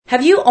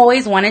Have you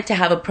always wanted to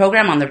have a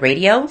program on the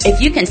radio? If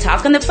you can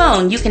talk on the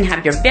phone, you can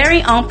have your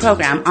very own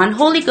program on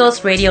Holy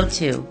Ghost Radio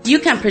too. You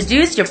can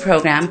produce your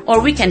program,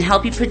 or we can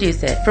help you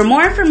produce it. For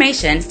more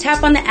information,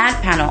 tap on the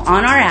ad panel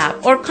on our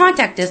app or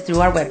contact us through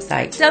our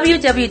website,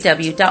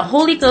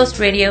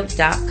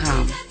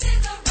 www.holyghostradio.com.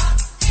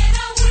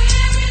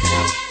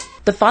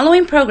 The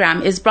following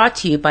program is brought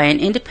to you by an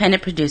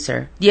independent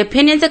producer. The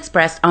opinions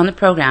expressed on the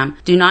program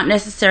do not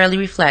necessarily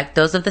reflect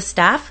those of the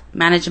staff,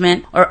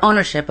 management, or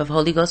ownership of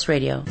Holy Ghost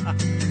Radio. The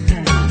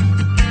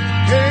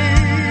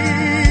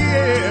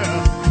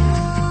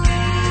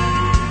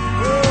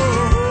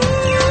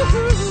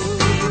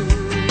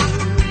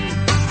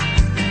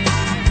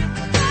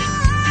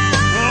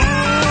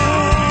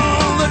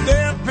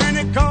day of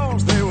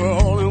Pentecost, they were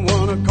all in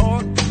one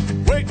accord,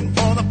 waiting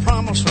for the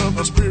promise of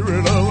the Spirit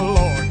of the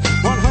Lord.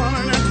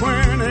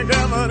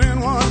 Gathered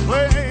in one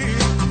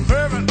place,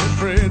 fervently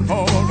prayed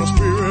for the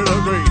Spirit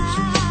of grace.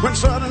 When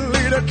suddenly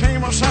there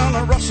came a sound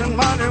of rushing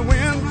mighty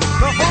wind,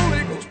 the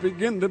Holy Ghost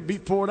began to be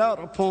poured out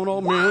upon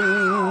all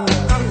men.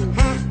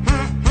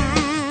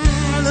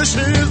 This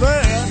is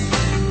that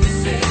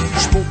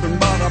spoken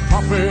by the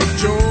prophet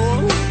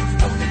Joel.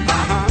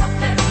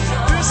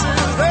 This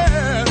is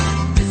that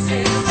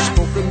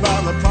spoken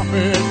by the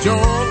prophet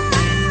Joel.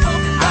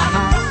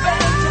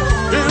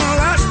 In the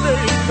last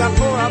days I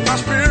pour out my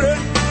Spirit,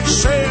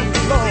 said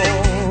the Lord.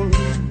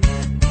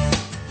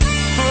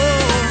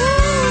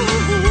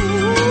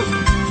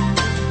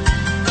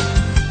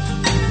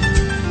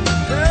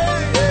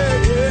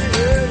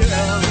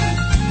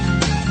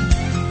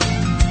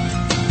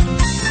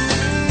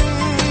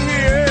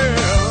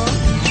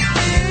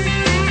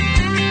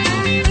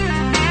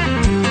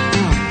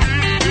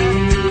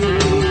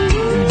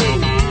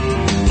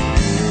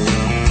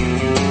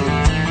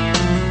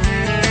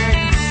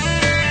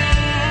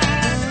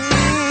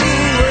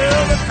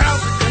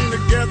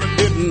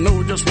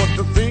 Just what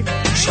to think.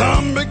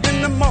 Some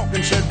begin to mock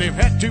and said they've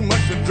had too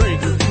much to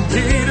drink.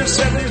 Peter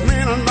said these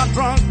men are not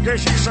drunk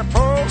as you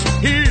suppose.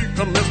 Here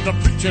commenced the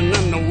preaching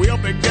and the wheel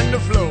began to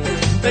flow.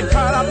 They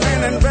cried out,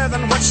 men and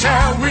brethren, what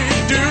shall we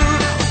do?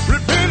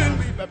 Repent and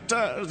be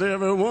baptized,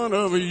 every one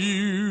of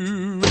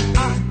you. This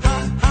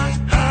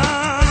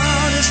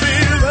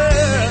is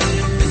that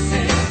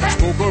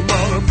spoke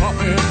about the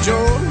prophet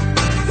Joel.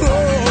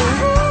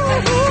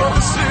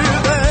 This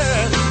is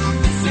that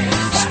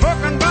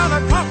spoken by the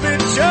prophet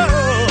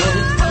Joel.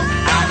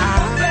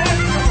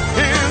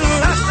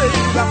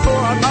 I pour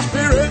out my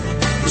Spirit,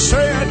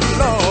 said the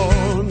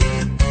Lord.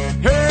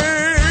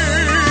 Hey,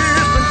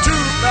 it's been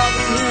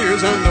 2,000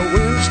 years and the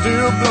wind's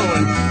still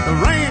blowing, the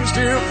rain's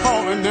still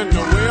falling and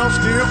the well's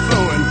still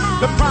flowing.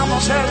 The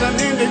promise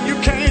hasn't ended, you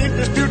can't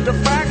dispute the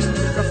facts.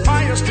 The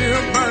fire's still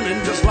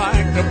burning just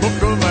like the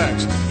book of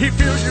Acts. He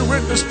fills you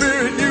with the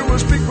Spirit, you will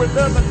speak with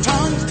other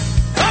tongues.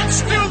 That's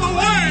still the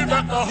way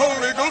that the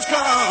Holy Ghost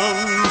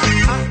comes.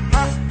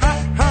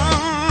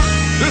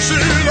 This is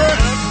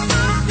it.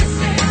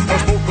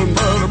 Spoken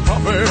by the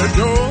prophet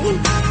Joel.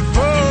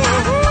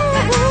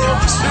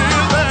 This is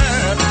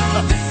that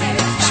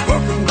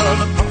spoken by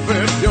the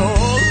prophet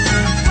Joel.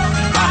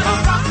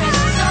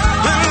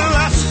 In the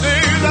last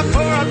days I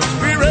pour out the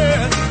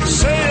Spirit,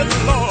 said the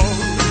Lord.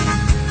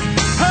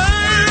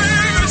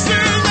 Hey, this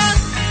is that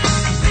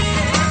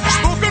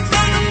spoken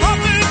by the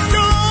prophet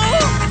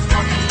Joel.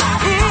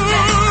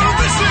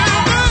 This is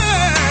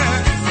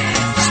that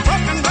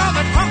spoken by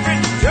the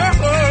prophet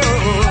Joel.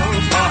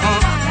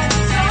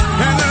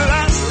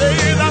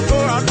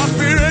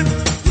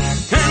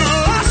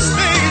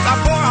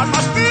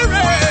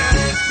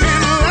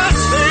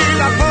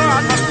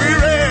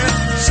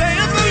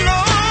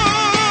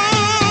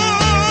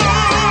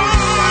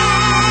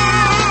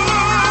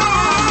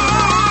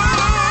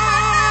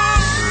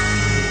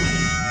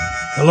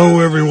 Hello,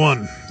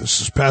 everyone. This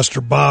is Pastor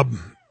Bob.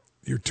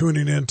 You're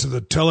tuning in to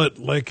the Tell It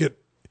Like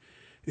It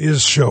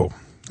Is show.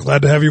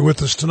 Glad to have you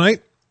with us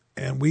tonight.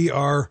 And we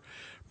are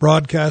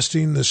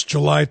broadcasting this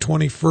July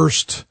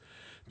 21st,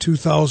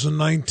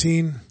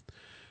 2019.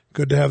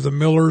 Good to have the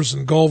Millers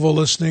and Gulva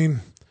listening.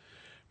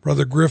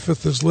 Brother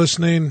Griffith is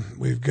listening.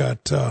 We've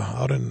got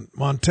out in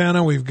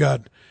Montana, we've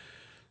got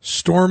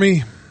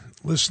Stormy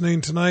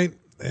listening tonight.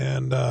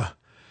 And the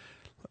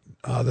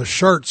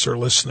Sharts are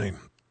listening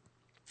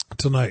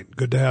tonight.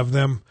 Good to have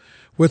them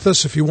with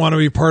us. If you want to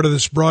be part of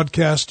this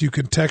broadcast, you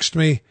can text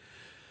me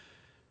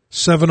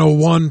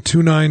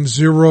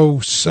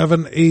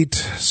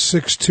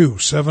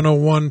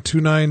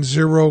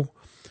 701-290-7862.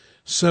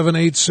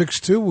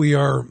 701-290-7862. We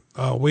are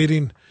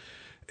waiting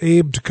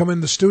Abe to come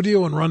in the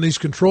studio and run these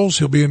controls.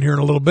 He'll be in here in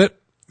a little bit.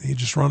 He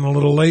just run a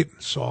little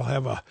late, so I'll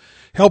have a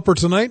helper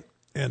tonight.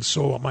 And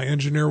so my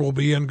engineer will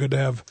be in. Good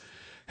to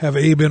have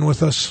Abe in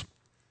with us.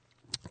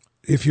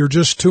 If you're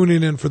just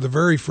tuning in for the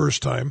very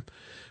first time,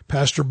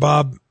 Pastor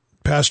Bob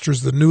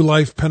pastors the New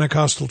Life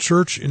Pentecostal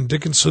Church in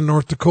Dickinson,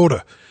 North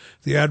Dakota.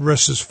 The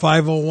address is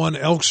 501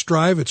 Elks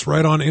Drive. It's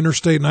right on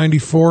Interstate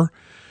 94.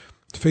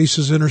 It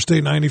faces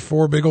Interstate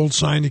 94, big old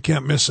sign. You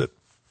can't miss it.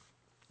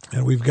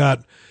 And we've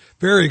got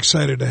very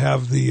excited to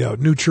have the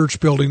new church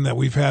building that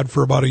we've had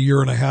for about a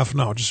year and a half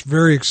now. Just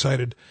very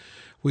excited.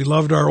 We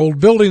loved our old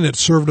building. It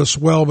served us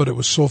well, but it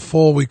was so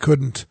full we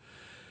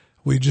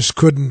just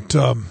couldn't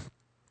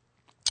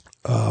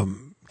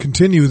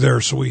continue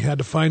there. So we had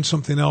to find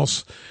something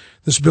else.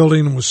 This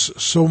building was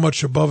so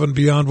much above and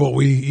beyond what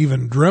we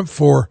even dreamt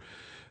for.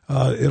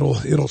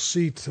 It'll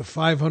seat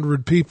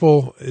 500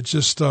 people. It's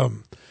just a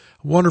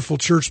wonderful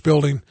church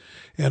building.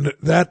 And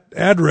that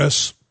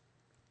address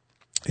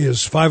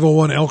is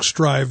 501 Elks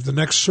Drive. The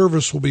next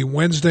service will be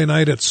Wednesday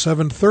night at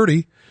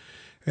 7:30.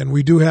 And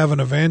we do have an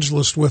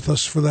evangelist with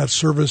us for that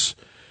service.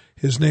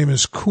 His name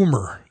is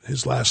Coomer,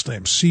 his last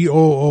name,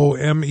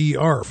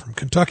 Coomer, from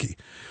Kentucky.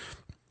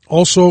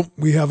 Also,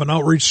 we have an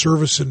outreach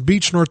service in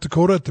Beach, North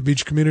Dakota at the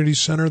Beach Community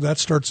Center. That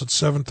starts at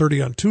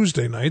 7:30 on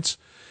Tuesday nights.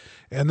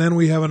 And then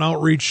we have an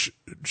outreach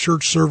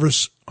church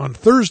service on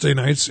Thursday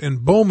nights in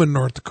Bowman,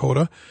 North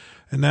Dakota.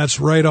 And that's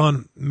right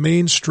on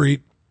Main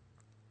Street.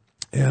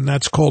 And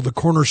that's called the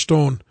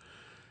Cornerstone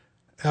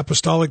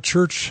Apostolic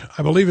Church,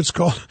 I believe it's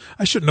called.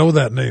 I should know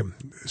that name.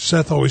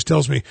 Seth always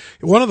tells me.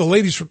 One of the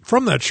ladies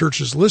from that church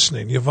is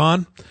listening.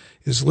 Yvonne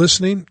is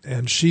listening,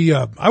 and she,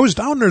 I was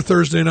down there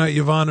Thursday night,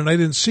 Yvonne, and I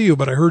didn't see you,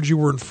 but I heard you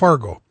were in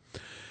Fargo.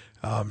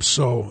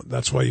 So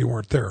that's why you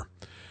weren't there.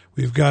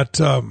 We've got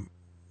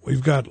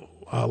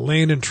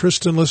Lane and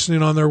Tristan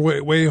listening on their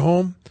way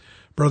home.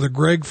 Brother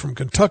Greg from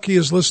Kentucky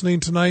is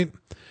listening tonight.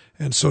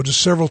 And so just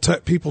several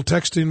people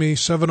texting me,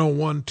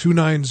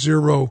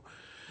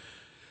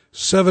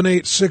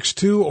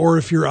 701-290-7862, or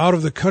if you're out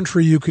of the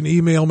country, you can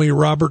email me,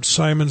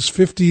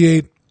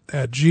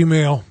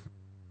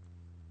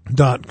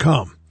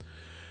 robertsimons58@gmail.com.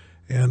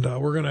 And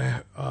we're going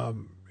to,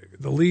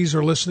 the Lees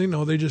are listening.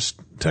 No, they just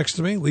texted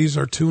me. Lees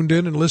are tuned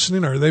in and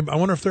listening. I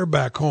wonder if they're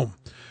back home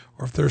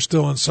or if they're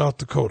still in South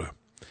Dakota.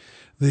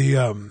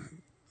 I'll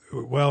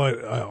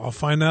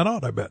find that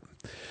out, I bet.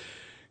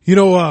 You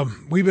know,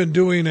 we've been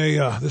doing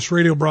this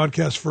radio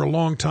broadcast for a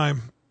long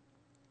time,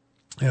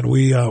 and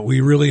we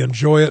really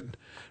enjoy it,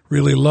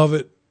 really love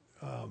it.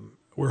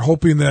 We're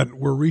hoping that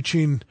we're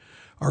reaching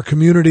our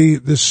community.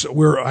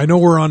 I know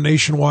we're on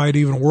nationwide,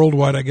 even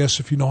worldwide, I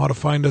guess, if you know how to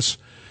find us.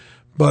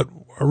 But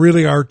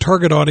really, our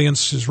target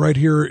audience is right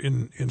here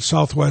in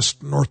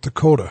Southwest North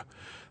Dakota.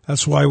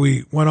 That's why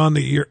we went on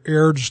the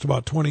air just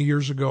about 20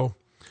 years ago,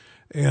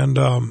 and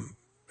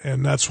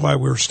that's why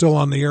we're still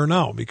on the air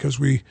now, because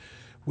we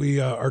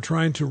are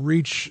trying to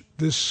reach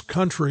this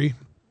country,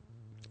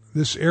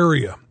 this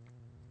area.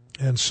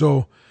 And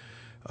so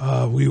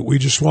we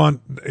just want,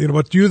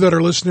 but you that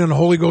are listening on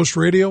Holy Ghost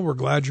Radio, we're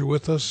glad you're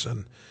with us,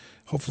 and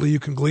hopefully you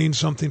can glean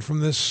something from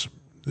this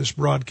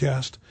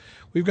broadcast.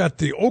 We've got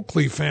the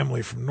Oakley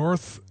family from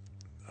North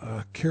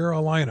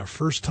Carolina,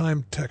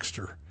 first-time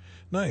texter.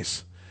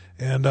 Nice.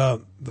 And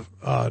Doug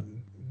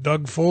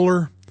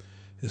Fuller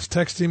is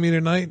texting me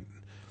tonight.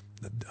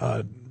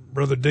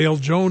 Brother Dale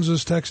Jones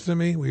is texting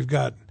me. We've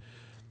got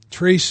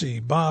Tracy,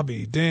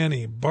 Bobby,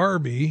 Danny,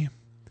 Barbie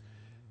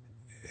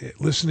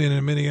listening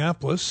in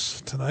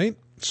Minneapolis tonight.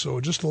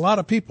 So just a lot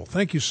of people.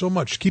 Thank you so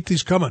much. Keep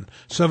these coming.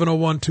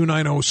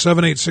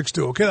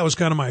 701-290-7862. Okay, that was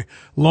kind of my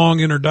long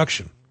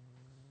introduction.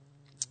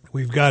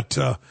 We've got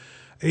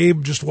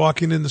Abe just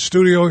walking in the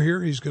studio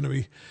here. He's going to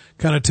be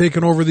kind of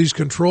taking over these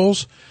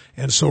controls.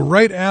 And so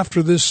right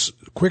after this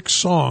quick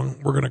song,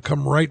 we're going to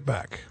come right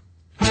back.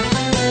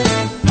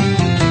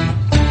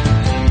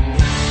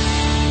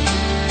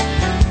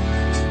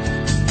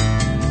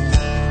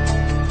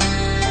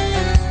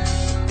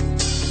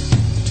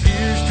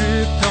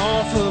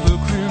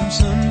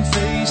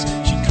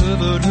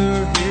 Covered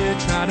her head,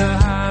 tried to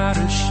hide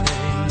her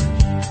shame.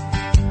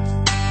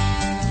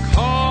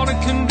 Caught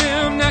and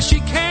condemned, now she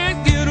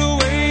can't get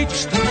away.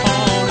 Just a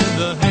pawn in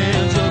the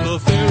hands of a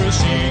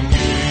Pharisee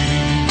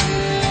gang.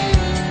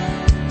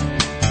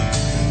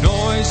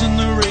 Noise and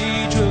the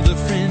rage of the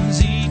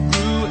frenzy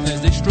grew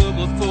as they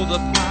struggled for the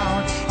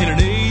power in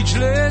an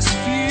ageless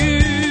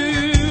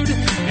feud.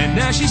 And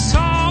as she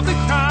saw the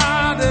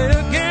cry, they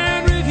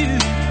again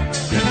reviewed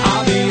the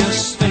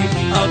obvious fate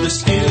of the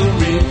still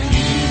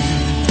repute.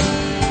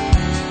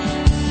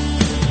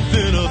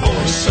 Then a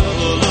voice of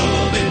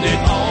love ended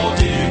all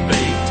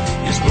debate.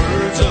 His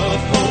words of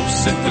hope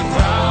sent the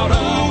crowd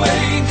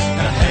away.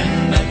 A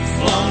hand that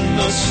flung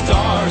the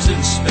stars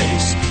in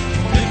space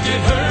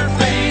lifted her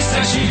face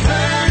as she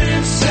heard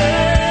him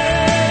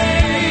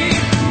say,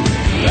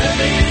 let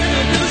me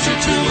introduce you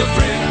to a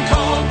friend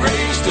called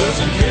Grace.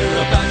 Doesn't care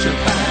about your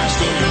past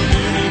or your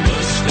many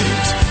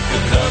mistakes. To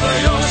cover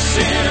your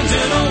sins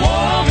in a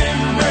warm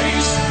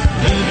embrace.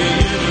 Let me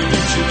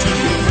introduce you to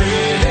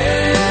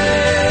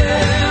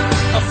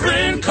a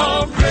friend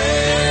called Grace.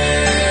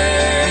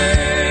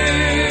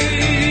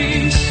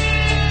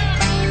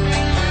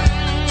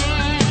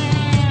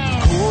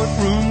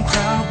 Courtroom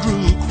crowd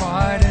grew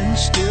quiet and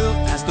still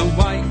as the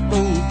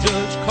white-robed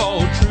judge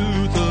called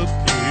truth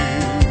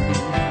appeared.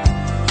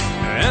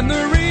 And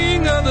the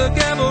ring of the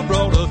gavel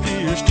brought a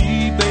fierce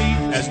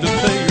debate as the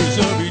players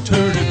of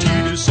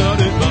eternity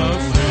decided by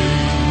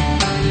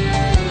fate.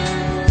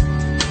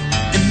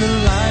 In the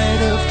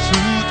light of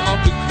truth, all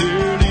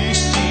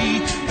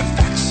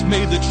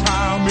they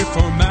trial me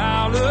for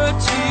malady,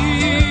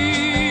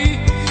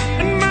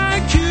 and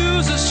my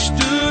accuser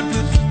stood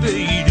with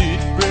bated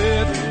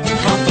breath,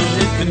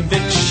 confident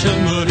conviction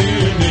but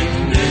in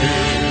it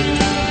dead.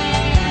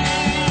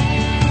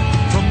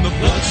 From the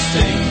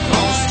bloodstained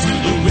cross to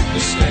the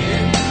witness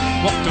stand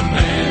walked a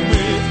man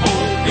with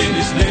hope in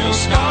his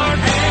nail-scarred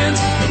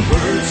hands. The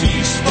words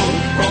he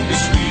spoke brought me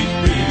sweet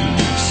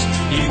release.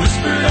 He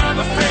whispered, I'm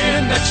a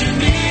friend that you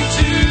need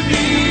to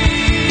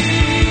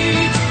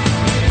meet.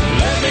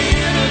 Let me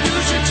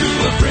introduce you to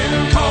a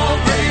friend called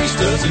Grace.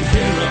 Doesn't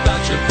care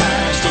about your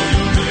past or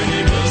your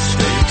many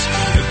mistakes.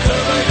 He'll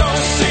cover your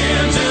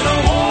sins in a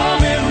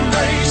warm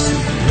embrace.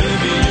 Let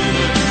me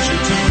introduce you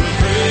to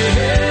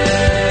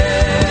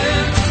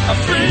a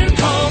friend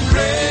called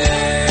Grace.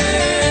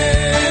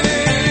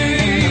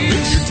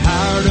 If you're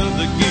tired of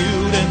the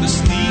guilt and the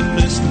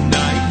sleepless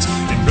night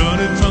and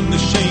running from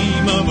the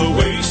shame of a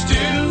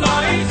wasted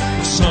life,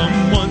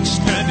 someone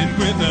standing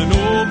with an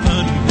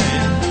open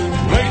hand,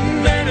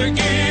 waiting there to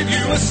give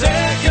you a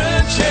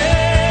second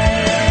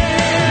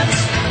chance.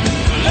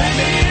 Let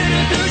me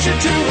introduce you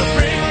to a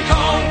friend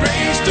called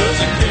Grace.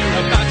 Doesn't care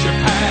about your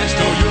past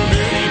or your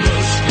many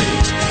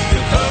mistakes.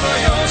 He'll cover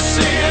your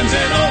sins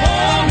in a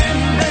warm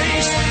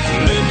embrace.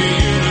 Let me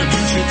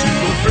introduce you to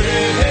a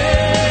friend.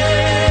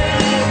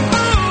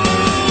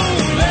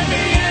 Oh, let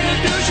me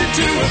introduce you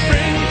to a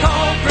friend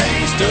called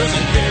Grace.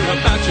 Doesn't care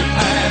about your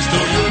past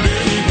or your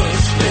many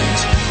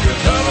mistakes.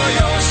 He'll cover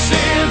your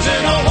sins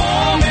in a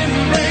warm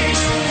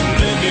embrace.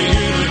 Let me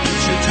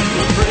introduce you to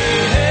a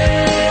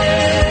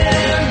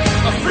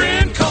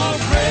friend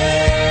called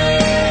Grace.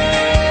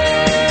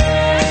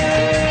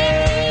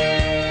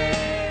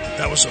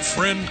 That was A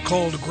Friend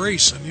Called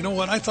Grace. And you know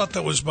what? I thought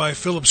that was by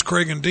Phillips,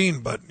 Craig, and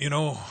Dean, but, I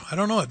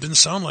don't know. It didn't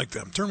sound like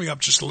them. Turn me up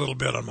just a little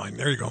bit on mine.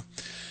 There you go.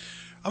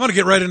 I'm going to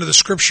get right into the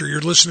scripture.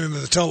 You're listening to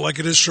the Tell It Like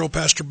It Is show.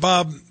 Pastor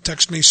Bob,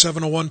 text me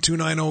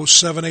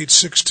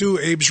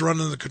 701-290-7862. Abe's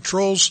running the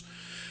controls.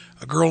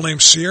 A girl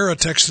named Sierra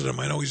texted him.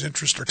 I know he's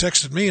interested, or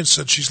texted me and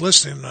said she's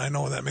listening, and I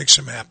know that makes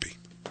him happy.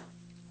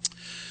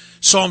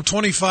 Psalm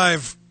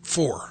 25,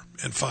 4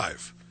 and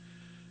 5.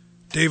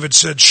 David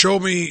said, show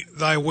me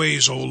thy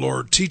ways, O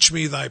Lord. Teach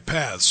me thy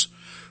paths.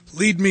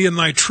 Lead me in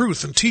thy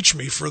truth and teach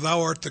me, for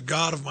thou art the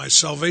God of my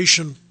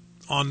salvation.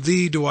 On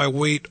thee do I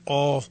wait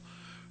all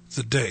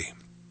the day.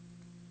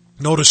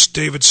 Notice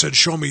David said,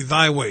 show me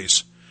thy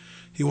ways.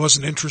 He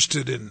wasn't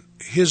interested in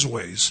his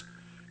ways,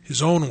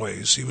 his own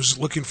ways. He was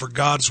looking for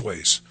God's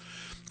ways.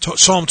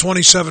 Psalm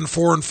 27,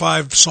 4 and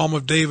 5, Psalm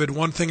of David.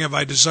 One thing have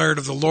I desired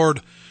of the Lord,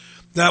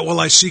 that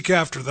will I seek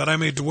after, that I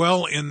may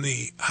dwell in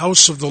the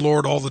house of the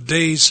Lord all the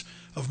days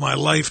of my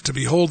life, to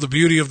behold the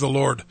beauty of the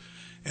Lord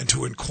and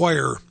to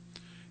inquire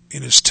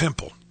in his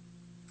temple.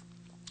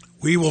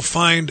 We will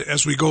find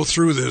as we go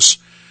through this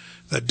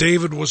that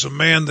David was a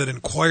man that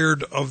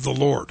inquired of the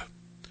Lord.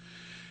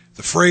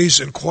 The phrase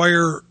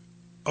inquire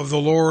of the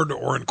Lord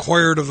or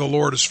inquired of the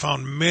Lord is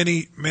found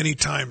many, many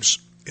times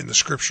in the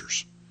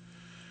scriptures.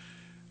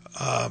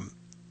 And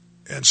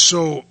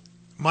so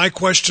my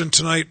question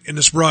tonight in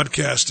this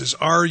broadcast is,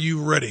 are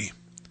you ready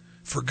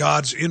for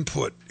God's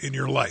input in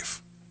your life?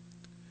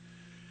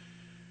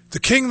 The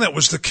king that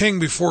was the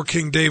king before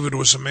King David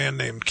was a man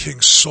named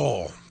King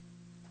Saul.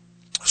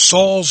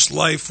 Saul's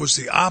life was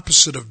the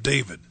opposite of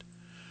David.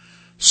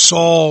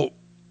 Saul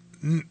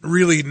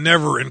really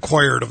never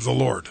inquired of the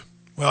Lord.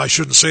 Well, I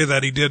shouldn't say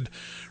that. He did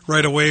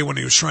right away when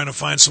he was trying to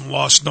find some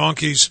lost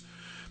donkeys.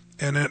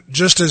 And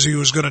just as he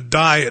was going to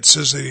die, it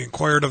says that he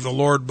inquired of the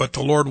Lord, but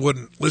the Lord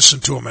wouldn't listen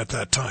to him at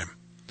that time.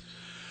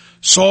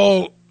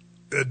 Saul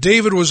and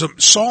David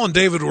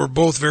were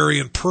both very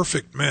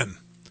imperfect men.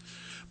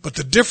 But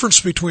the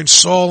difference between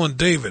Saul and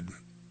David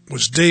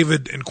was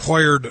David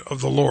inquired of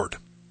the Lord.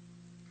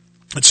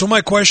 And so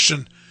my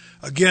question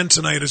again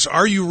tonight is,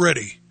 are you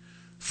ready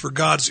for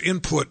God's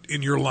input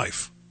in your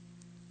life?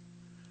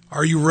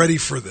 Are you ready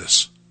for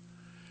this?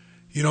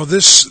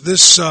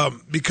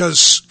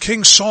 Because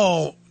King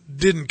Saul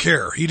didn't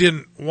care. He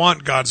didn't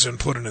want God's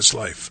input in his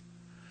life.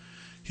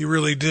 He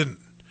really didn't.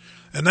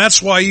 And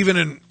that's why even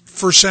in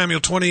 1 Samuel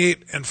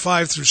 28 and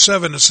 5 through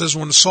 7, it says,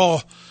 when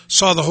Saul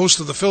saw the host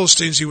of the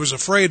Philistines, he was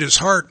afraid, his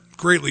heart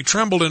greatly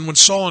trembled. And when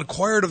Saul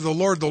inquired of the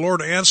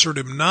Lord answered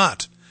him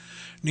not,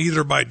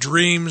 neither by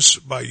dreams,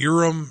 by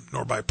Urim,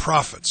 nor by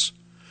prophets.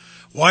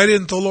 Why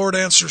didn't the Lord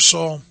answer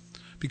Saul?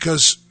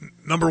 Because,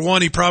 number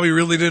one, he probably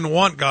really didn't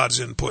want God's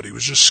input. He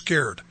was just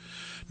scared.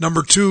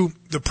 Number two,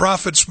 the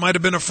prophets might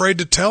have been afraid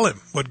to tell him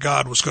what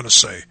God was going to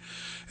say.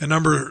 And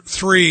number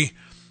three,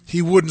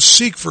 he wouldn't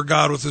seek for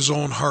God with his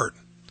own heart.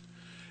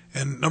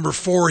 And number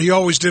four, he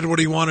always did what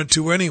he wanted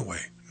to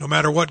anyway, no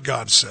matter what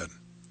God said.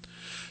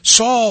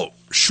 Saul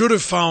should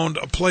have found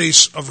a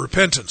place of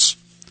repentance.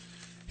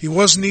 He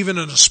wasn't even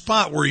in a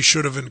spot where he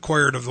should have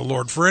inquired of the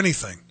Lord for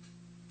anything.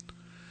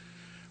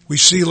 We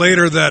see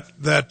later that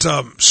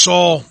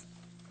Saul,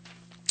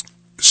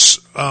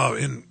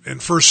 in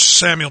 1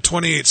 Samuel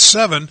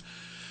 28:7,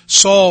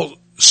 Saul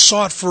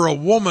sought for a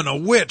woman, a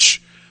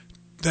witch,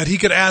 that he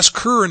could ask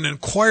her and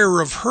inquire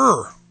of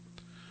her.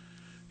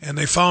 and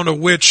they found a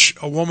witch,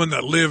 a woman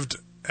that lived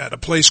at a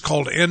place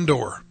called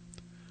Endor.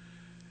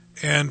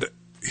 And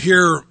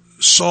here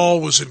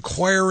Saul was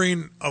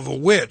inquiring of a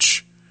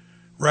witch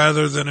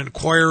rather than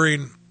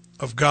inquiring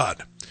of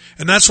God.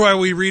 And that's why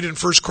we read in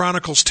 1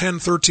 Chronicles 10,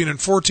 13, and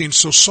 14,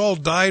 so Saul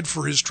died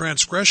for his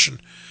transgression,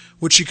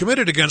 which he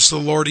committed against the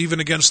Lord, even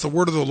against the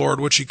word of the Lord,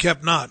 which he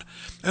kept not,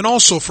 and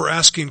also for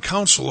asking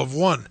counsel of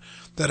one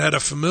that had a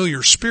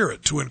familiar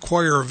spirit to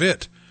inquire of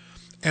it,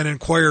 and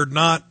inquired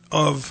not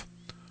of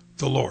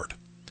the Lord.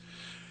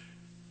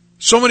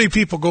 So many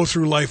people go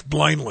through life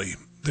blindly.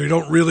 They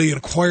don't really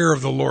inquire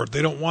of the Lord.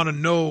 They don't want to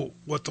know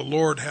what the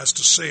Lord has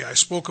to say. I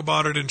spoke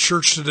about it in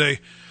church today,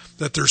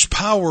 that there's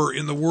power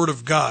in the Word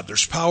of God.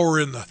 There's power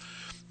in the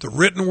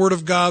written Word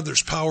of God.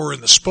 There's power in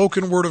the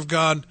spoken Word of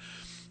God.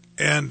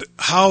 And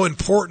how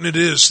important it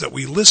is that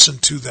we listen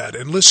to that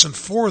and listen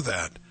for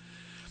that.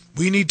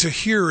 We need to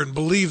hear and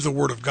believe the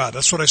Word of God.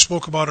 That's what I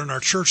spoke about in our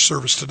church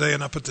service today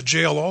and up at the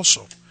jail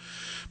also.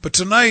 But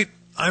tonight,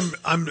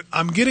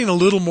 I'm getting a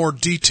little more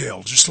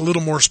detailed, just a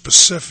little more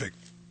specific,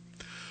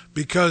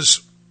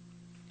 because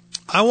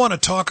I want to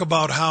talk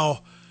about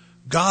how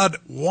God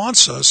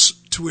wants us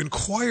to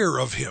inquire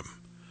of Him.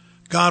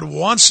 God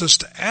wants us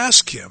to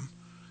ask Him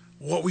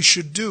what we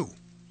should do.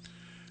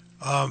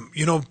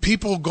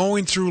 People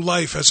going through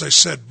life, as I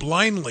said,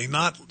 blindly,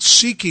 not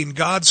seeking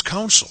God's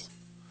counsel,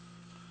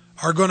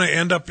 are going to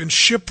end up in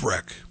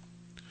shipwreck.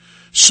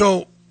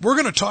 So we're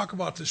going to talk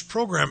about this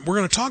program. We're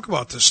going to talk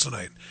about this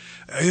tonight.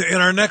 In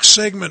our next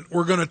segment,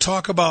 we're going to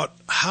talk about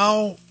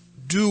how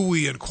do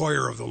we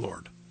inquire of the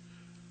Lord?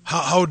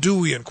 How do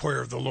we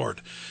inquire of the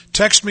Lord?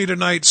 Text me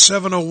tonight,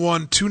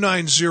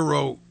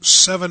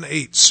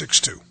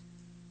 701-290-7862.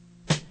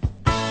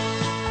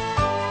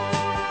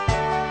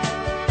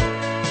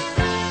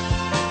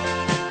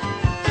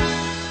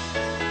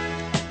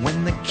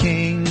 When the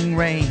King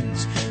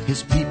reigns,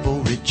 His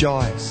people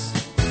rejoice.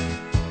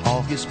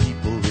 All His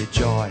people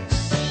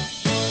rejoice.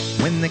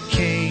 When the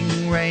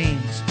King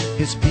reigns,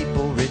 His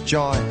people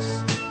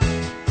rejoice.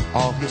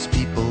 All His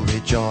people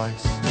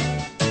rejoice.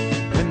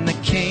 When the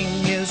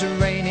King is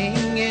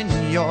reigning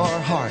in your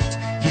heart,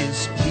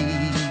 His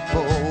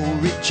people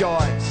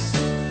rejoice.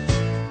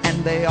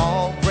 And they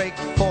all break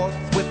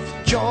forth with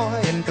joy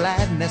and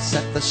gladness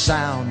at the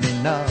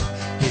sounding of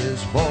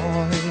His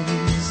voice.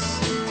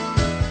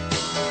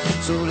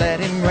 So let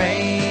Him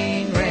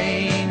reign,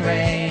 reign,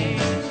 reign.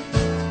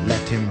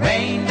 Let Him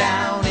rain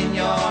down in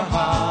your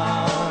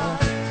heart.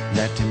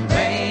 Let Him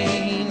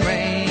rain,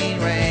 rain,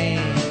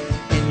 rain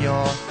in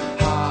your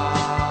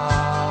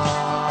heart.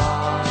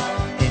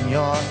 In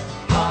your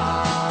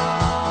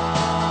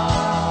heart.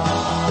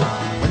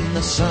 When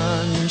the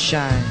sun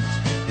shines,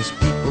 His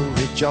people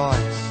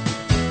rejoice.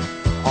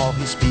 All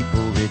His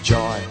people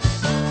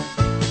rejoice.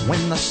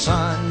 When the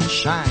sun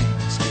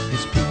shines,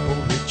 His people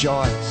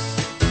rejoice.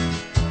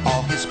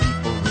 All His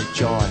people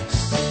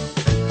rejoice.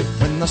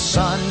 When the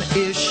sun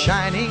is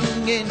shining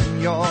in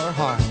your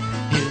heart,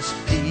 His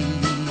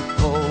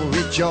people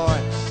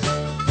rejoice.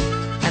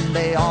 And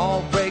they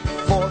all break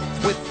forth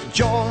with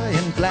joy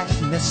and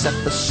gladness at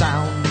the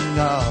sounding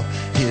of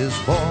His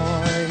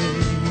voice.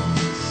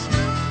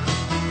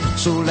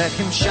 So let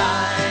Him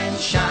shine,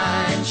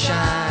 shine,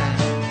 shine.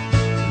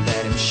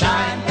 Let Him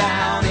shine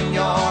down in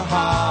your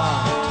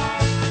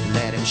heart.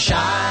 Let Him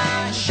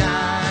shine,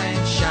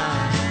 shine,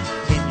 shine.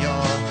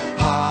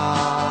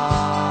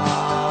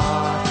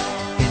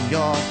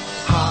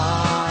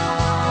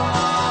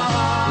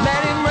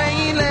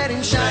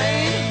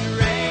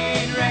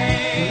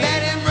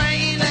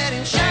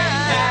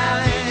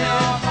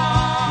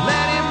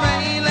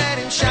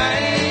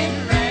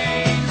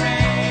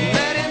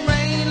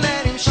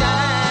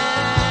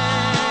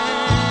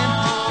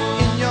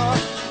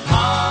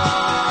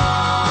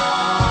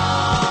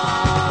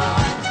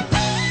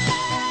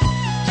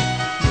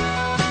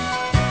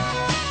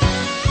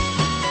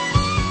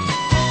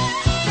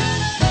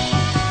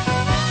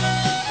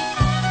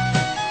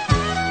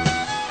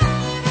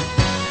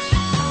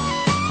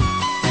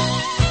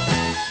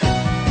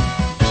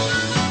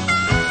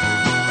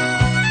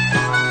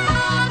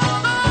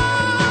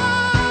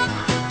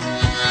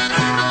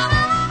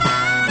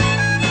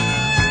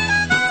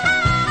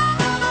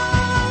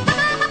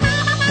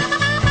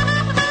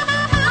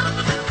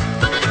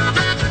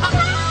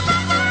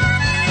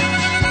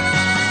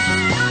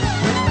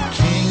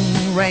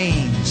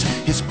 Reigns,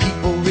 His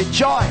people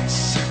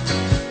rejoice.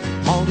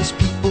 All His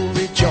people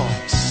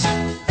rejoice.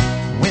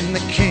 When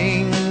the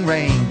King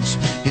reigns,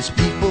 His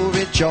people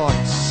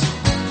rejoice.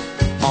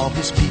 All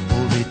His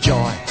people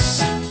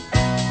rejoice.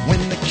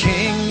 When the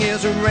King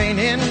is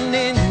reigning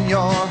in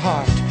your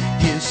heart,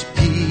 His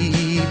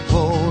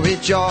people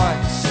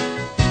rejoice.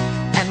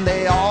 And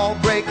they all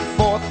break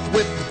forth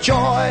with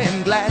joy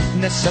and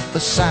gladness at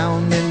the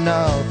sounding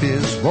of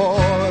His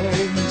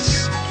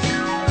voice.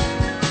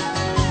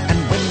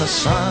 When the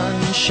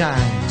sun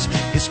shines,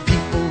 His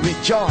people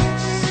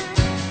rejoice.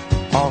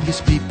 All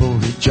His people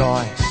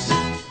rejoice.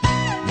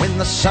 When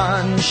the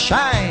sun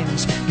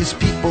shines, His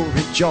people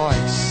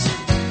rejoice.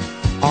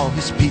 All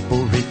His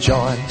people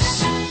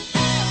rejoice.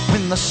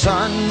 the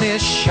sun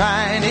is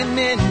shining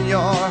in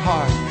your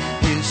heart,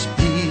 His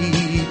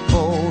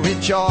people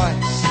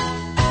rejoice,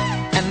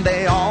 and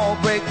they all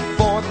break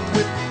forth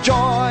with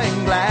joy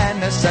and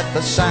gladness at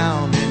the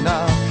sounding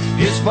of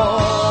His voice.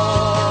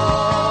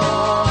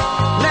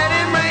 Let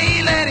it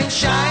rain, let it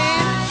shine.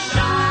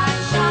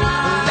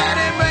 Let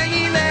it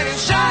rain, let it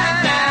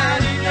shine.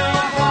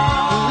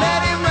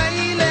 Let it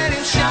rain, let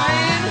it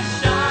shine.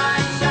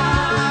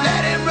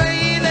 Let it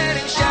rain, let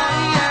it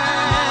shine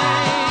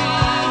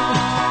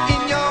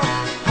in your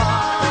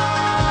heart.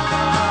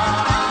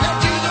 Let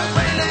Jesus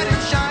rain, let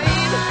it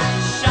shine.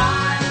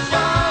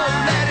 Oh,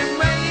 let it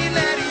rain,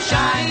 let it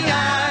shine.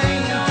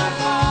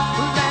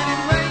 Let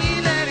it rain,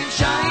 let it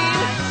shine.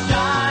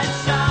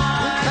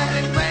 Let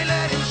it rain,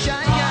 let it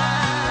shine.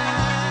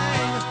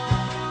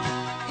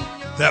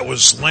 That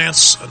was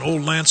Lance, an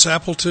old Lance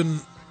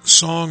Appleton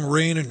song,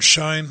 Rain and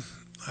Shine.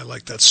 I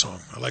like that song.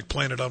 I like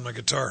playing it on my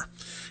guitar.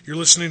 You're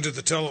listening to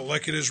the Tell It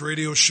Like It Is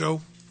radio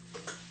show.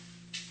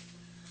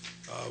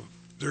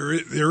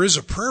 There is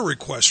a prayer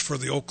request for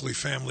the Oakley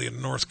family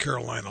in North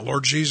Carolina.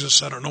 Lord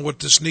Jesus, I don't know what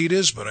this need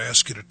is, but I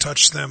ask you to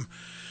touch them,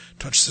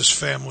 touch this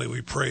family,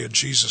 we pray in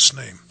Jesus'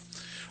 name.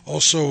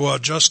 Also,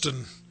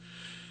 Justin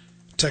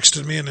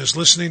texted me and is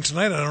listening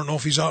tonight. I don't know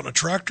if he's out in a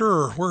tractor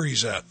or where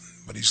he's at,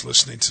 but he's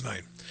listening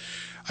tonight.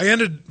 I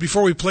ended,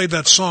 before we played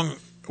that song,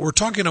 we're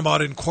talking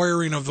about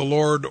inquiring of the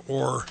Lord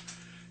or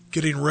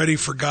getting ready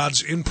for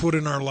God's input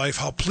in our life,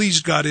 how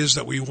pleased God is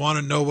that we want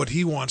to know what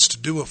He wants to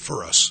do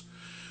for us.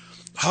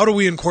 How do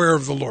we inquire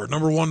of the Lord?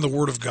 Number one, the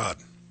Word of God.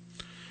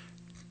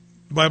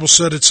 The Bible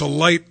said it's a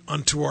light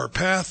unto our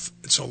path,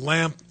 it's a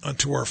lamp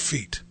unto our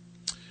feet.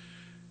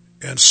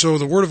 And so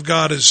the Word of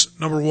God is,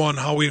 number one,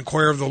 how we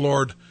inquire of the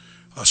Lord.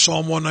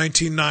 Psalm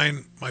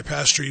 119:9, my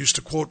pastor used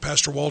to quote,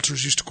 Pastor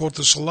Walters used to quote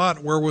this a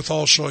lot,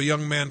 wherewithal shall a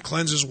young man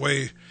cleanse his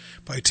way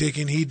by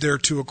taking heed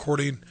thereto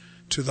according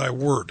to thy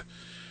word.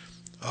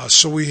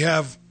 So we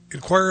have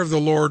inquire of the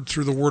Lord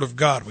through the Word of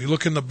God. We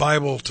look in the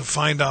Bible to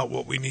find out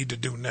what we need to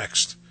do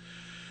next.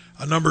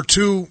 Number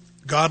two,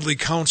 godly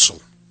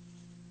counsel.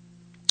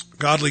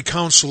 Godly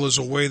counsel is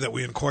a way that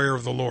we inquire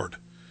of the Lord.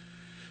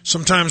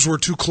 Sometimes we're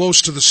too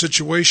close to the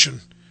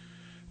situation.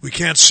 We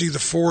can't see the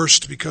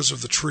forest because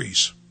of the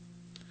trees.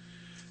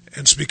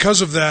 And it's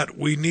because of that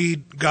we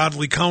need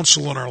godly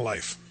counsel in our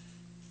life.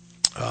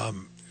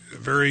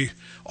 Very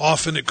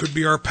often it could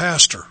be our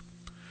pastor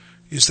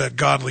is that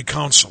godly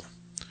counsel.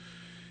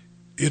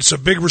 It's a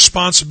big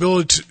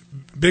responsibility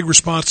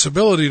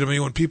to me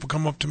when people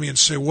come up to me and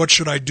say, what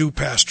should I do,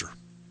 Pastor?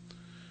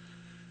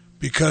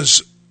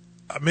 Because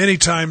many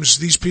times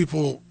these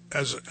people,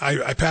 as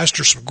I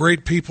pastor some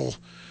great people,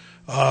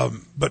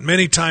 but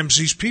many times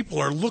these people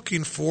are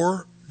looking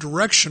for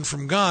direction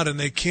from God and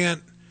they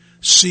can't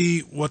see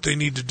what they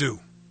need to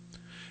do.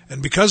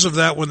 And because of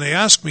that, when they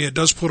ask me, it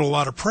does put a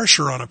lot of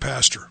pressure on a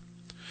pastor.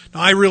 Now,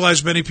 I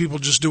realize many people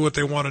just do what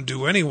they want to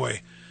do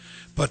anyway,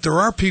 but there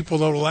are people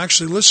that will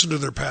actually listen to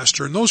their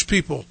pastor, and those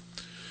people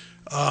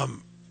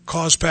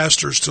cause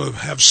pastors to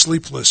have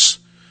sleepless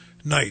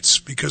nights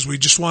because we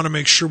just want to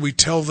make sure we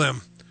tell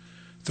them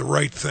the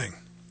right thing.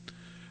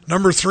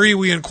 Number three,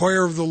 we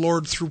inquire of the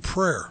Lord through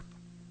prayer.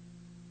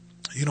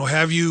 You know,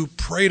 have you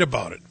prayed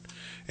about it?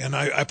 And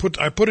I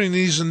put in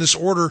these in this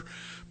order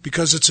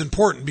because it's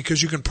important,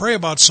 because you can pray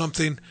about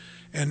something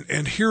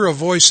and hear a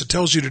voice that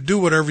tells you to do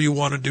whatever you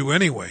want to do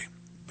anyway.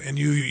 And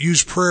you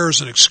use prayer as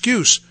an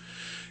excuse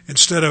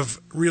instead of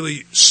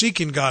really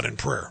seeking God in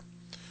prayer.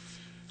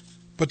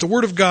 But the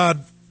Word of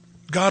God,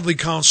 godly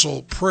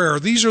counsel, prayer,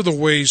 these are the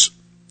ways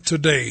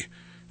today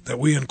that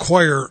we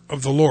inquire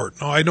of the Lord.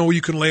 Now, I know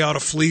you can lay out a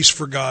fleece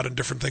for God and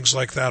different things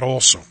like that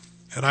also.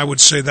 And I would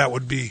say that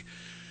would be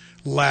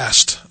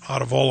last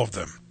out of all of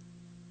them.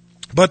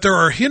 But there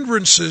are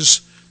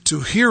hindrances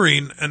to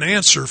hearing an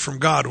answer from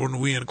God when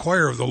we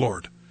inquire of the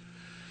Lord.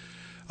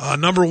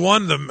 Number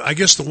one,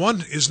 the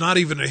one is not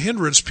even a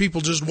hindrance.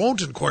 People just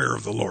won't inquire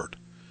of the Lord.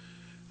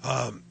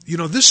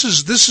 This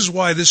is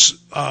why this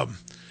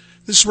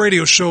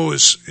radio show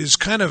is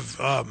kind of,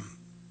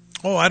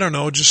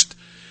 just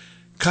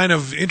kind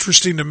of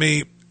interesting to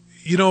me.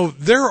 You know,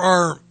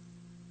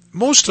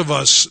 most of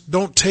us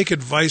don't take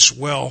advice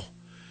well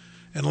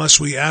unless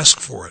we ask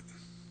for it.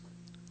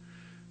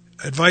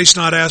 Advice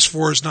not asked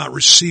for is not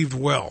received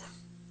well.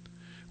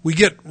 We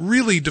get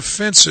really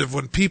defensive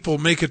when people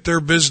make it their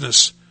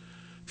business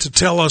to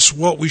tell us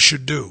what we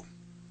should do.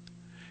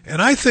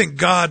 And I think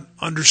God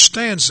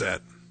understands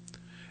that.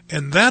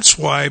 And that's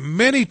why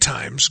many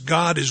times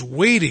God is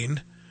waiting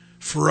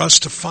for us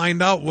to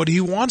find out what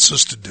He wants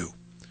us to do.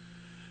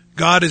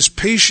 God is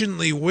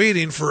patiently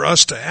waiting for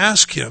us to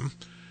ask Him,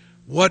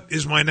 what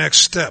is my next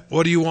step?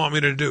 What do you want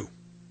me to do?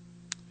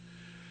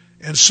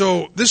 And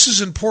so this is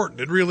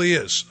important. It really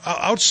is.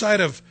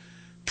 Outside of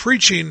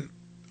preaching,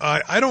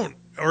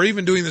 or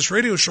even doing this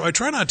radio show, I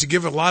try not to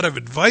give a lot of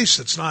advice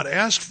that's not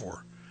asked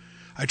for.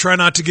 I try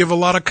not to give a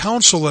lot of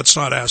counsel that's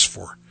not asked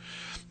for.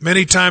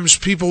 Many times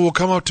people will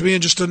come up to me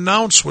and just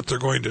announce what they're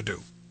going to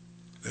do.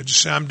 They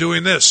just say, I'm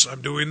doing this,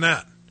 I'm doing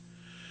that.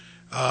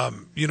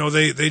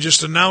 They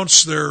just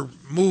announce they're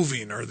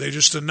moving, or they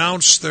just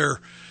announce their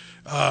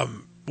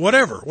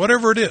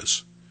whatever it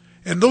is.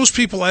 And those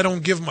people I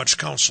don't give much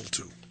counsel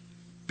to,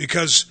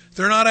 because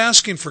they're not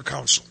asking for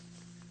counsel.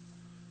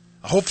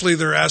 Hopefully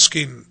they're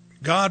asking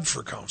God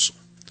for counsel.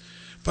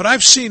 But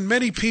I've seen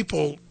many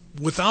people,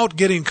 without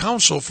getting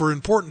counsel for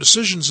important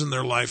decisions in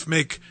their life,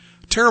 make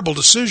terrible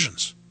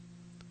decisions.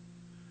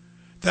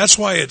 That's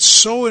why it's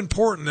so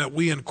important that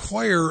we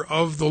inquire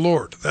of the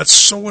Lord. That's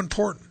so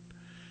important.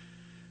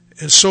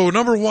 And so,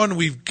 number one,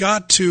 we've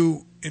got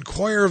to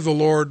inquire of the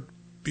Lord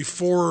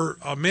before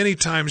many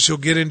times He'll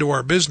get into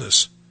our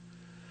business.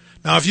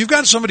 Now, if you've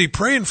got somebody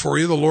praying for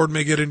you, the Lord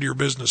may get into your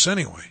business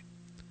anyway.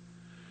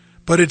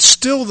 But it's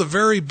still the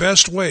very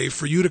best way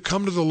for you to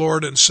come to the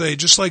Lord and say,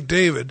 just like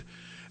David,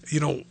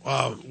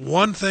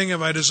 one thing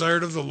have I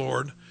desired of the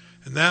Lord,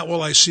 and that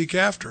will I seek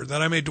after,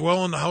 that I may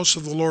dwell in the house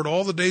of the Lord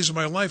all the days of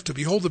my life, to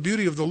behold the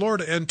beauty of the Lord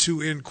and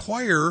to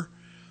inquire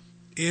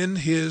in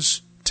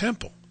His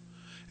temple.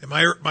 In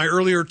my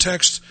earlier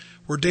text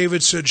where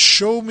David said,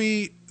 show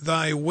me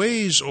thy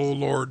ways, O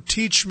Lord,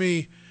 teach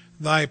me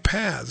thy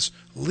paths,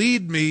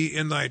 lead me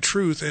in thy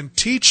truth, and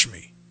teach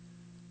me.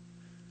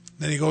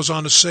 Then he goes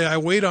on to say, I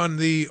wait on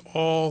thee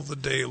all the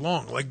day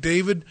long. Like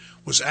David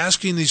was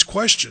asking these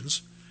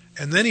questions,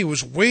 and then he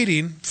was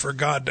waiting for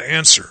God to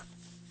answer.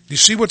 You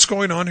see what's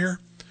going on here?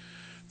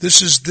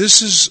 This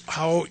is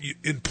how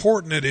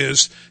important it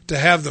is to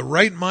have the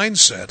right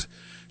mindset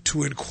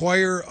to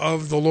inquire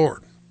of the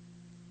Lord.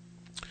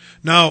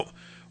 Now,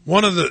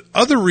 one of the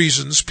other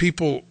reasons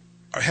people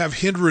have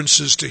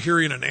hindrances to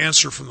hearing an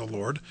answer from the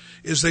Lord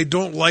is they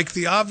don't like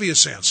the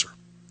obvious answer.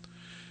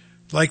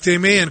 Like they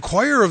may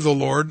inquire of the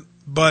Lord,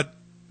 but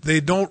they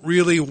don't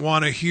really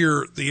want to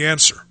hear the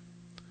answer.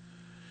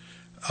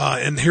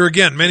 And here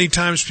again, many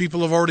times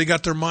people have already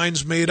got their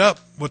minds made up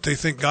what they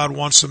think God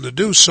wants them to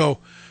do, so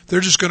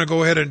they're just going to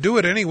go ahead and do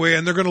it anyway,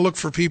 and they're going to look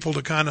for people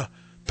to kind of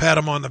pat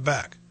them on the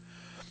back.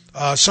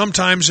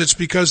 Sometimes it's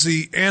because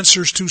the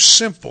answer's too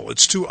simple.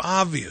 It's too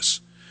obvious.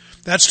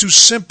 That's too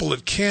simple.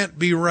 It can't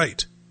be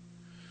right.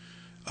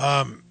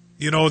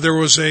 There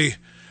was a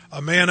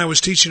man I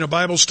was teaching a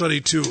Bible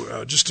study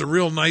to, just a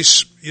real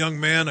nice young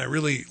man. I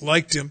really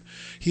liked him.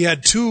 He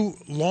had 2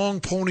 long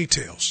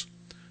ponytails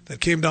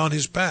that came down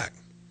his back.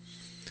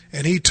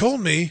 And he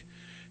told me,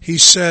 he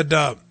said,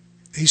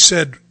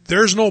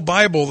 there's no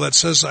Bible that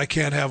says I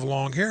can't have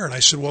long hair. And I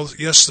said, well,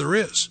 yes, there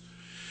is.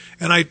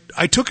 And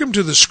I took him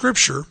to the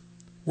scripture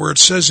where it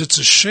says it's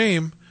a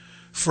shame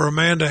for a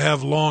man to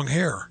have long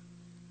hair.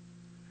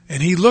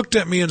 And he looked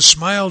at me and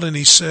smiled and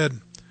he said,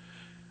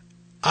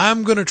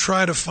 I'm going to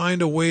try to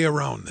find a way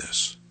around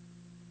this.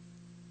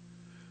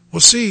 Well,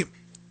 see,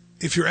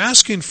 if you're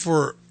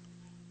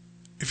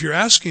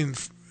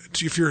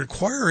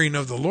inquiring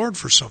of the Lord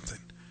for something,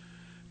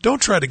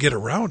 don't try to get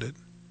around it.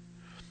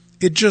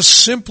 It just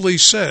simply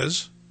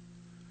says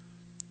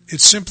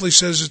it's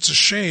a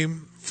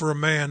shame for a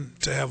man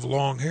to have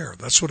long hair.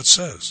 That's what it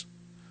says.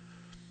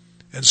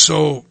 And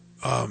so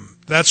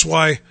that's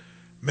why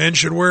men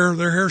should wear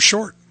their hair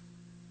short.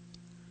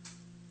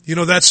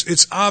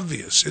 It's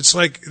obvious. It's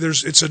like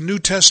it's a New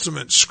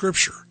Testament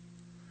scripture.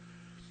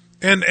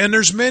 And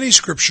there's many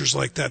scriptures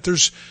like that.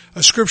 There's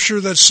a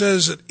scripture that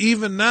says that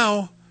even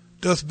now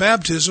doth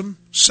baptism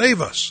save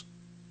us.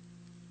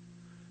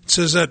 It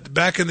says that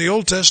back in the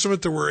Old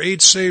Testament there were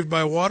 8 saved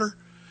by water,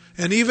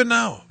 and even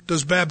now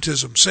does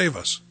baptism save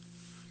us.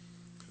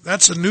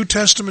 That's a New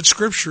Testament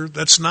scripture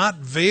that's not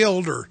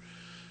veiled or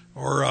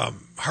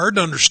hard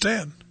to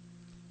understand.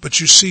 But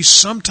you see,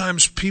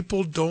 sometimes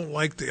people don't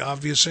like the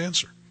obvious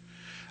answer.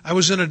 I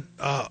was in an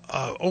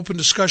open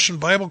discussion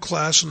Bible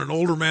class, and an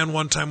older man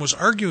one time was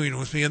arguing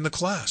with me in the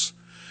class.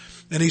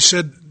 And he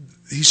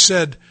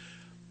said,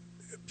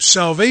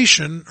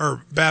 salvation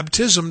or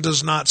baptism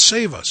does not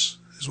save us,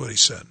 is what he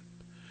said.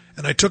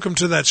 And I took him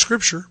to that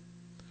scripture.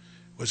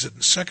 Was it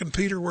in 2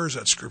 Peter? Where is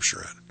that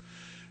scripture at?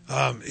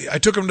 I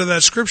took him to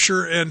that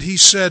scripture, and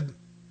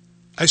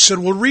I said,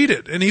 well, read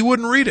it. And he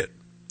wouldn't read it.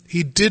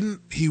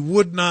 He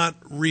would not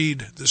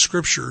read the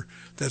scripture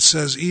that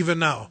says, even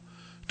now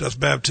doth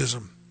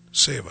baptism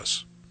save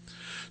us.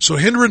 So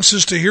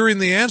hindrances to hearing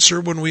the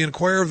answer when we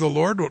inquire of the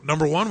Lord.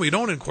 Number one, we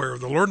don't inquire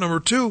of the Lord. Number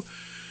two,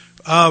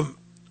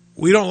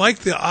 we don't like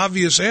the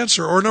obvious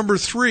answer. Or number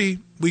three,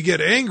 we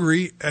get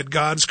angry at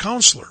God's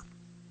counselor.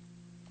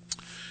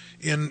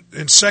 In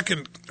 1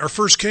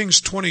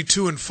 Kings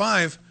 22 and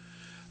 5,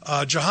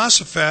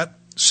 Jehoshaphat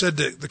said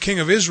to the king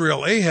of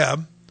Israel,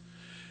 Ahab,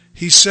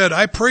 he said,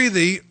 I pray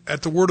thee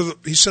at the word of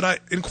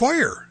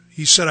inquire.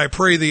 He said, I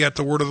pray thee at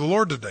the word of the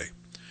Lord today.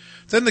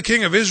 Then the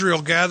king of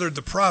Israel gathered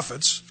the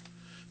prophets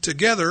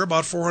together,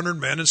 about 400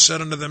 men, and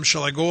said unto them,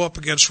 shall I go up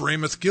against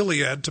Ramoth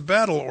Gilead to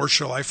battle, or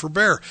shall I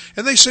forbear?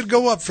 And they said,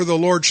 go up, for the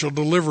Lord shall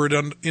deliver it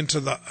into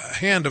the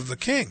hand of the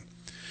king.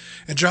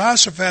 And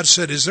Jehoshaphat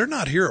said, is there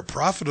not here a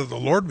prophet of the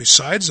Lord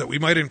besides, that we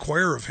might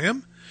inquire of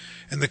him?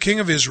 And the king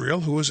of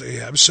Israel, who was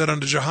Ahab, said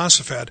unto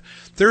Jehoshaphat,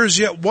 there is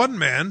yet one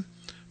man,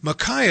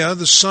 Micaiah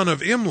the son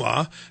of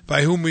Imlah,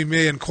 by whom we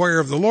may inquire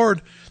of the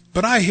Lord,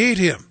 but I hate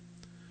him,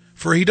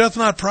 For he doth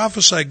not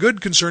prophesy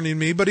good concerning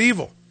me, but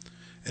evil.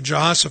 And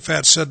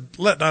Jehoshaphat said,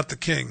 Let not the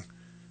king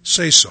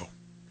say so.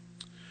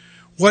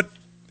 What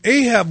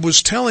Ahab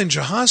was telling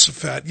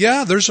Jehoshaphat,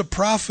 yeah, there's a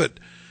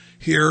prophet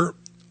here.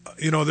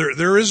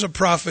 There is a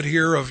prophet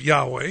here of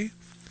Yahweh.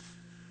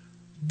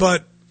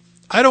 But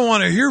I don't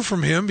want to hear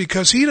from him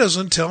because he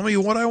doesn't tell me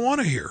what I want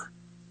to hear.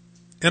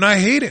 And I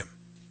hate him.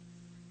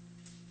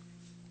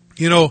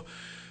 There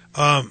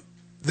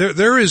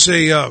is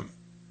a,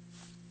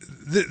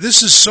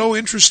 this is so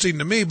interesting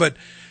to me, but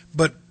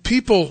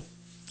people,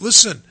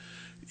 listen,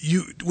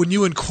 when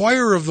you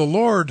inquire of the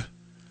Lord,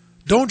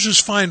 don't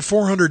just find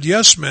 400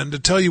 yes men to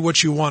tell you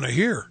what you want to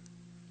hear.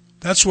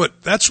 That's what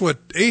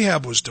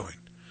Ahab was doing.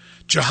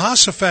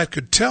 Jehoshaphat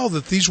could tell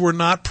that these were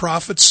not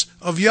prophets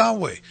of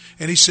Yahweh.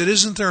 And he said,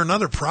 isn't there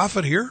another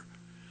prophet here?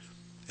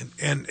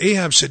 And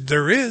Ahab said,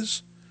 there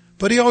is,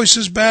 but he always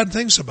says bad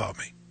things about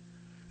me.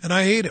 And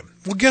I hate him.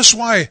 Well, guess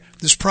why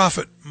this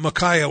prophet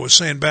Micaiah was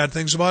saying bad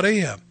things about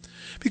Ahab?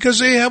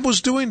 Because Ahab was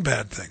doing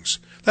bad things.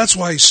 That's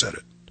why he said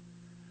it.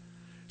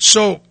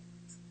 So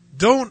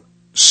don't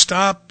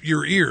stop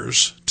your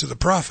ears to the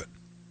prophet.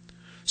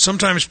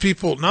 Sometimes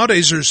people,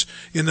 nowadays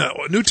in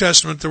the New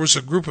Testament, there was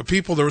a group of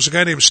people, there was a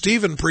guy named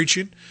Stephen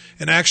preaching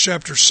in Acts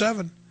chapter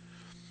 7.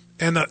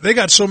 And they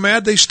got so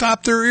mad they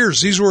stopped their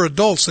ears. These were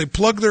adults. They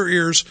plugged their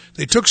ears.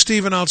 They took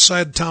Stephen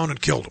outside town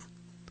and killed him.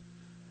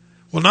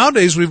 Well,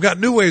 nowadays we've got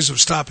new ways of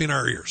stopping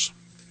our ears.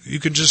 You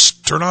can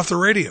just turn off the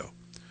radio.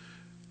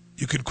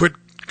 You can quit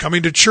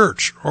coming to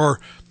church, or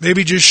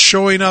maybe just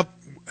showing up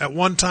at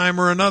one time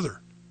or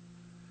another.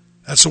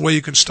 That's a way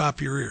you can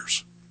stop your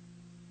ears.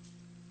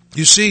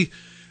 You see,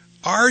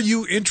 are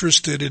you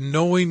interested in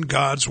knowing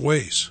God's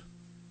ways?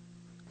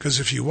 Because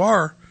if you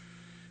are,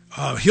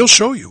 He'll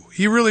show you.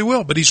 He really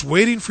will. But He's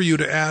waiting for you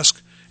to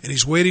ask, and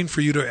He's waiting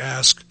for you to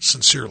ask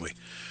sincerely.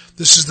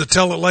 This is the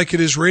Tell It Like It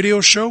Is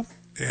radio show,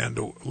 and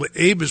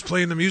Abe is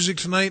playing the music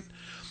tonight.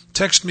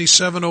 Text me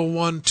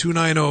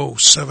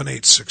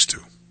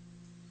 701-290-7862.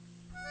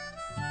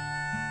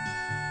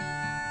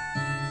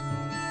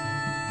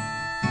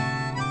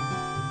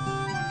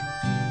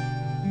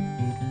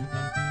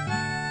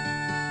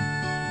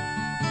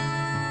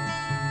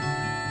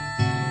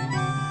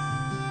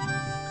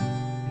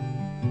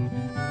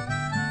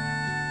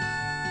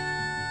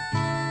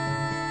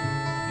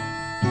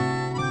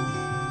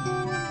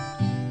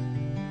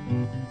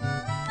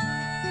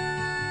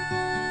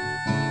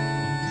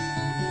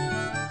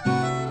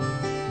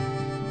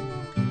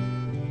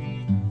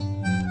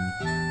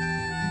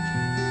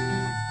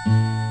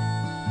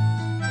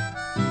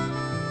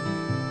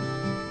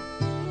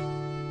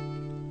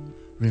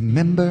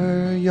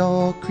 Remember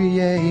your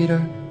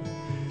Creator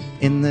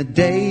in the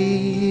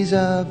days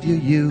of your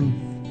youth.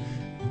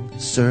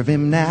 Serve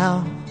Him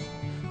now,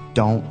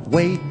 don't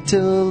wait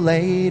till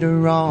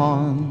later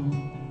on.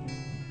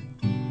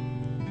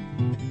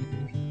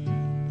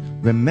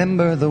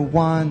 Remember the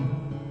one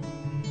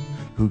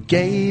who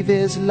gave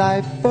His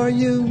life for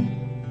you.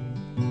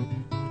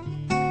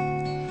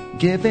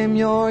 Give Him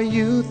your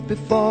youth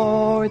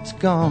before it's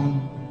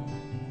gone.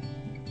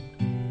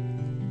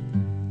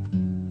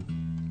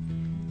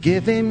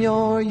 Give Him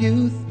your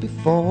youth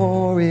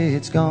before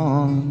it's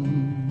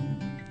gone.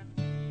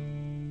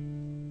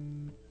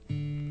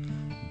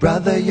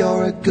 Brother,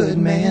 you're a good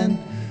man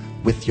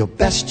with your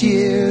best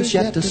years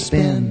yet to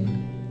spend.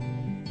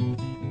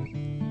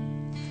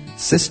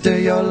 Sister,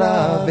 your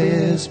love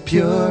is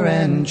pure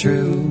and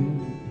true.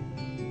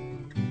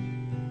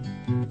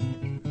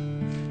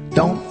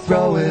 Don't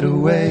throw it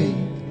away.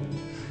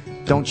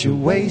 Don't you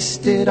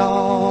waste it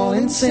all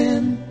in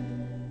sin.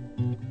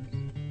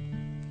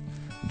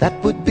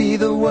 That would be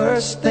the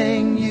worst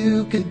thing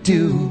you could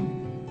do.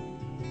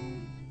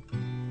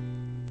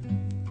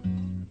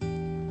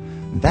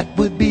 That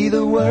would be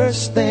the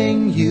worst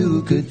thing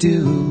you could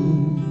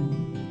do.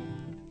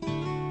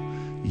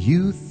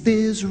 Youth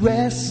is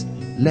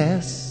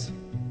restless,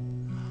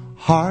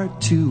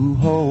 hard to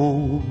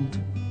hold.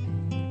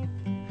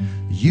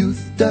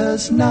 Youth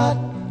does not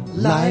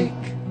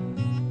like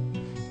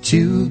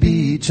to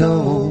be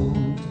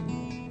told.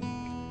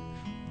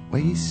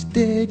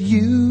 Wasted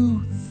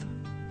youth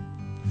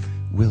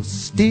will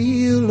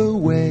steal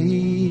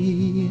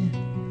away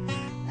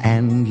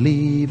and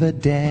leave a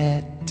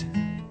debt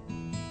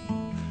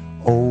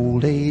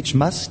old age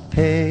must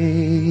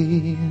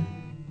pay.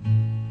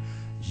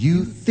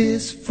 Youth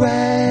is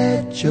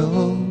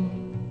fragile,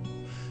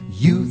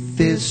 youth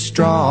is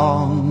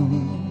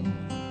strong,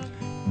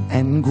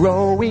 and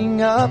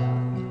growing up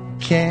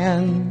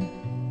can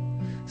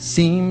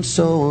seem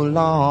so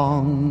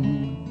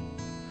long.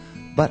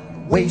 But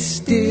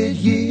wasted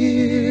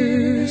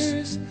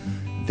years,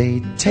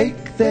 they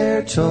take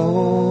their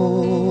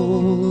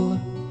toll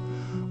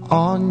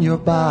on your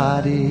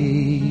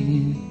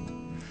body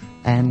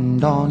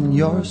and on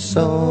your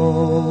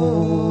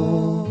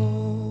soul.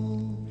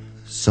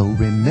 So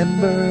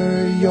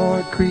remember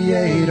your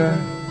Creator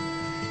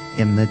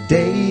in the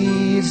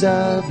days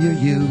of your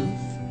youth.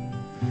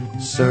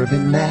 Serve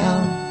Him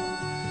now,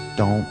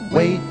 don't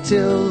wait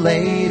till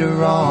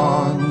later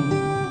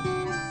on.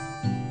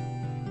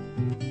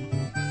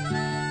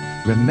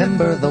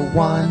 Remember the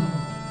one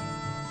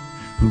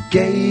who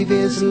gave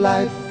his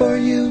life for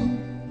you.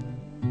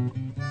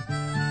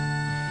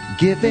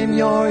 Give him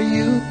your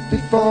youth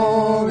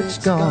before it's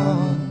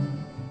gone.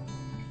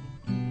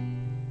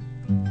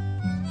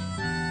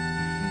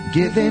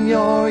 Give him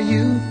your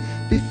youth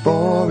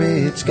before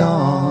it's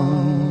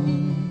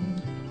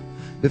gone.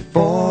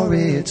 Before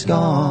it's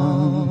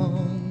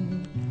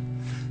gone.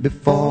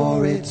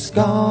 Before it's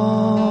gone.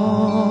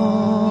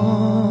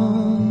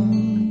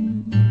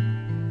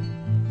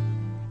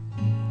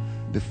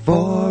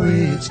 Before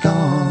it's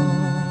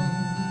gone.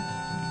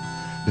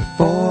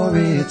 Before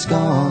it's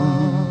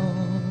gone.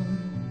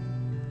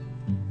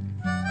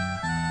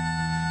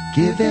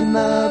 Give him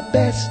the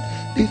best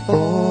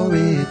before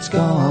it's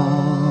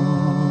gone.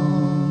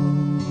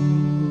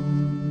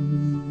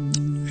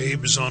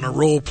 Abe is on a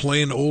roll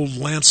playing old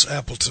Lance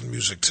Appleton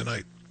music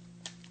tonight.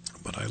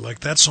 But I like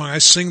that song. I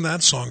sing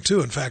that song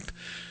too. In fact,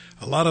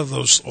 a lot of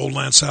those old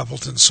Lance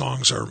Appleton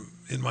songs are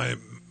in my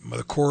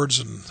chords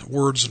and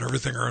words and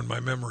everything are in my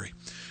memory.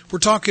 We're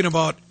talking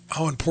about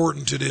how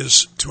important it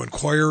is to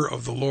inquire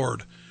of the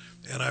Lord.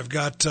 And I've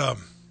got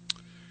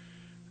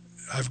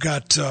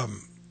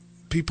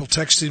people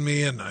texting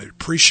me, and I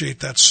appreciate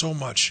that so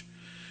much.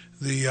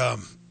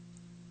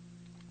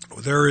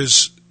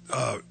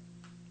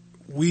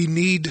 We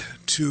need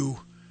to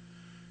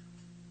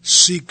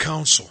seek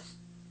counsel.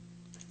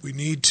 We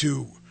need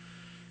to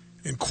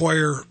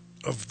inquire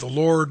of the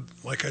Lord,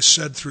 like I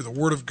said, through the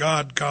Word of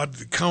God,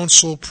 the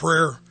counsel,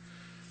 prayer.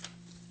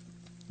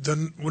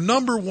 The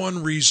number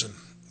one reason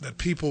that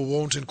people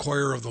won't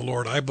inquire of the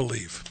Lord, I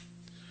believe,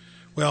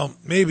 well,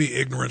 maybe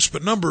ignorance,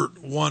 but number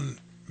one,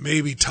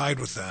 maybe tied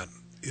with that,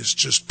 is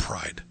just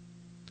pride.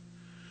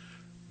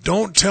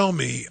 Don't tell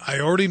me I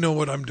already know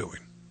what I'm doing.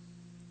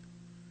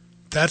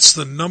 That's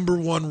the number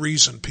one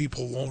reason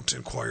people won't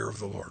inquire of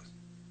the Lord.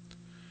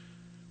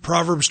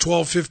 Proverbs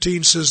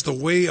 12:15 says, "The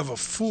way of a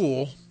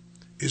fool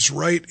is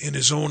right in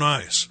his own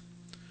eyes,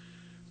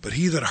 but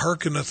he that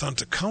hearkeneth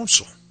unto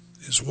counsel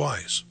is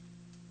wise."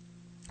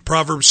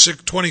 Proverbs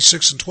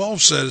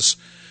 26:12 says,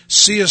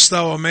 "Seest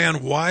thou a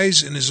man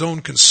wise in his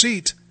own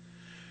conceit?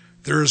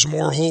 There is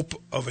more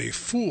hope of a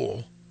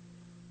fool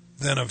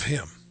than of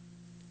him."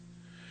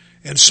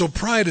 And so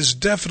pride is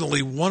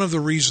definitely one of the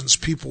reasons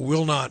people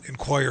will not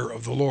inquire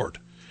of the Lord.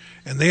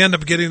 And they end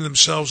up getting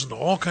themselves into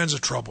all kinds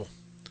of trouble.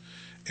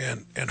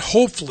 And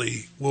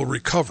hopefully will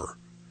recover.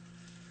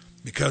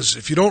 Because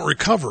if you don't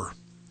recover,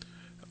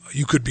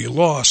 you could be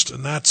lost,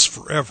 and that's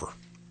forever.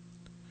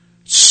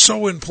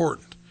 So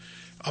important.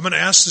 I'm going to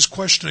ask this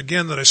question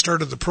again that I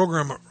started the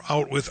program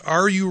out with.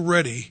 Are you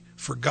ready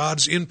for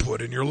God's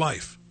input in your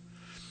life?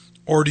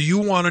 Or do you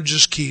want to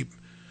just keep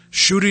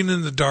shooting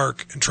in the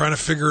dark and trying to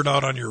figure it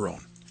out on your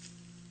own?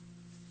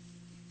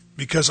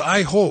 Because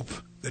I hope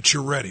that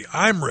you're ready.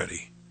 I'm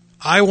ready.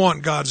 I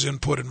want God's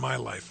input in my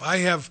life. I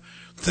have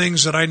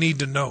things that I need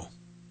to know.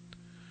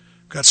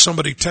 Got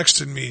somebody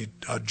texting me,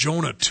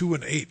 Jonah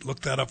 2:8.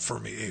 Look that up for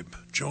me, Abe.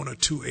 Jonah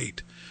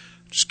 2:8.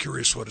 Just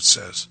curious what it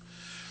says.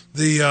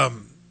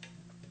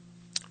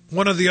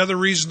 One of the other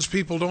reasons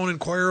people don't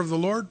inquire of the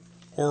Lord,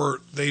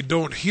 or they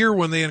don't hear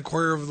when they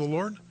inquire of the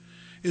Lord,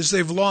 is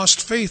they've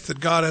lost faith that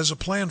God has a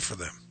plan for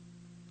them.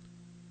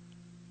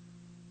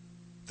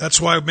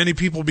 That's why many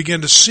people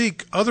begin to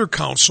seek other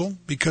counsel,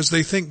 because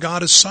they think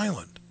God is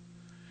silent.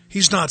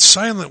 He's not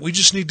silent. We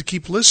just need to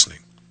keep listening.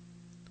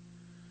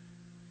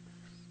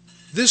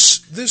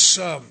 This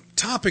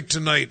topic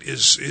tonight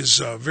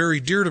is very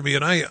dear to me,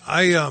 and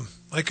I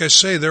like I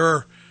say, there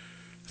are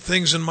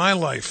things in my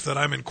life that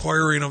I'm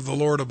inquiring of the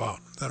Lord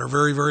about that are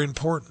very, very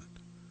important.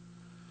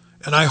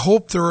 And I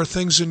hope there are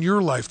things in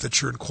your life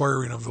that you're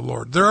inquiring of the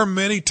Lord. There are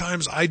many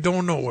times I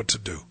don't know what to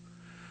do.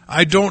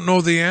 I don't know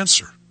the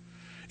answer.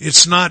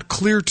 It's not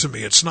clear to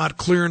me. It's not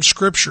clear in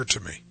Scripture to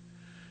me.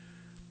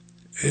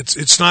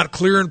 It's not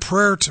clear in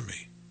prayer to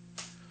me.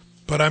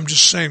 But I'm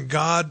just saying,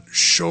 God,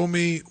 show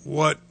me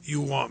what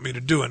you want me to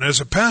do. And as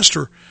a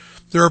pastor,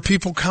 there are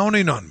people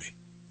counting on me.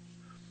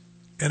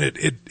 And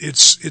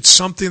it's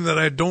something that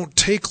I don't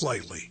take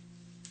lightly.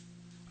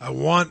 I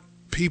want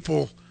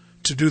people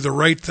to do the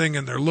right thing,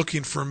 and they're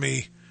looking for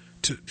me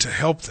to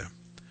help them.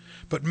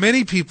 But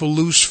many people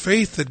lose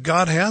faith that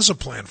God has a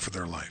plan for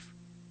their life.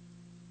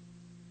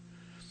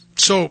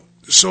 So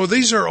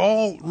these are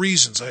all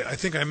reasons. I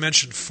think I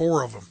mentioned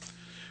 4 of them.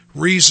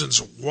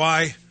 Reasons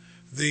why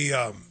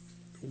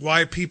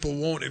why people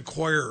won't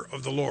inquire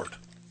of the Lord.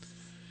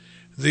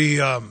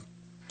 This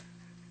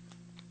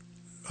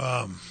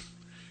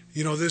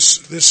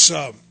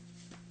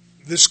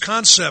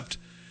concept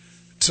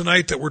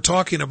tonight that we're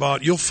talking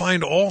about, you'll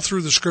find all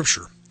through the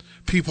Scripture.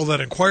 People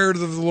that inquired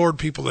of the Lord,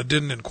 people that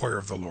didn't inquire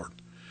of the Lord.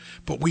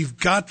 But we've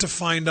got to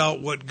find out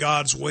what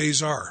God's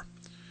ways are.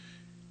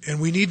 And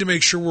we need to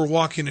make sure we're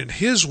walking in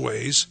His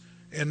ways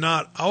and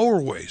not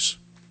our ways.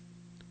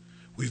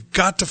 We've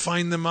got to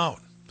find them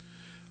out.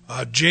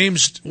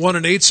 James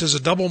 1:8 says, "A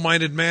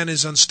double-minded man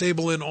is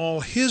unstable in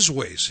all his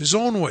ways," his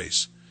own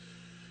ways.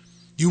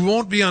 You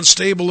won't be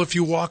unstable if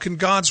you walk in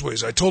God's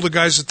ways. I told the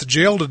guys at the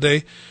jail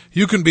today,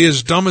 you can be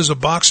as dumb as a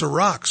box of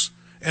rocks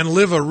and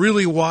live a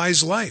really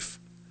wise life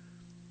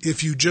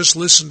if you just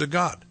listen to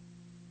God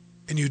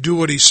and you do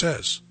what He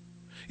says.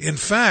 In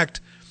fact,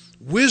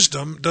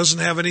 wisdom doesn't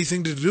have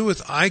anything to do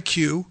with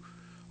IQ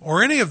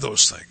or any of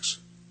those things.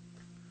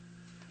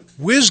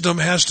 Wisdom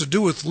has to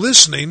do with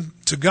listening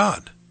to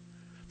God.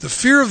 The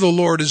fear of the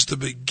Lord is the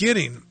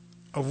beginning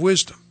of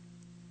wisdom.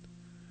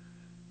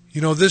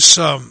 You know, this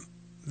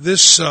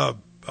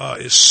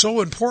is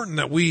so important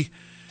that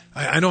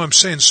I know I'm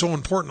saying so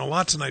important a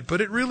lot tonight, but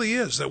it really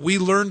is, that we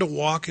learn to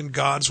walk in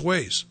God's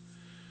ways.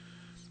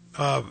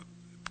 Psalm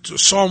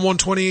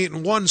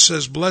 128:1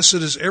 says, "Blessed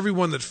is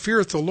everyone that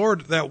feareth the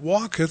Lord, that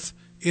walketh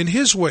in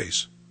His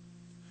ways."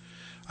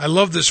 I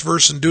love this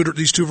verse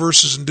these two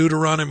verses in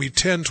Deuteronomy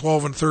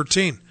 10:12 and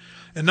 13.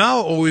 "And now,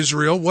 O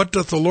Israel, what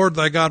doth the Lord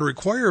thy God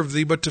require of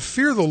thee, but to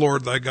fear the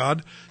Lord thy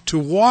God, to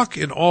walk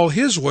in all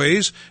His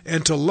ways,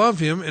 and to love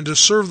Him, and to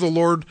serve the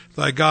Lord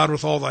thy God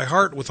with all thy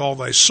heart, with all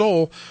thy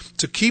soul,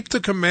 to keep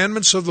the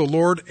commandments of the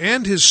Lord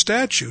and His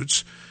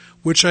statutes,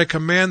 which I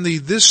command thee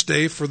this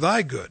day for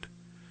thy good."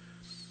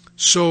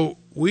 So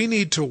we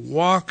need to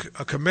walk.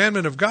 A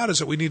commandment of God is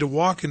that we need to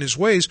walk in His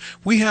ways.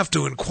 We have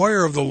to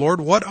inquire of the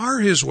Lord, what are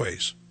His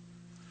ways?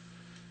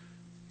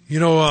 You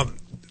know,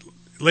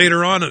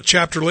 later on, a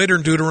chapter later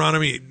in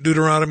Deuteronomy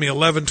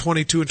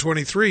 11:22 and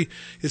 23,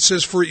 it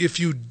says, "For if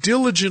you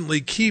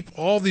diligently keep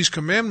all these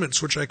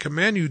commandments which I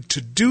command you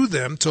to do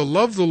them, to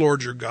love the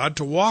Lord your God,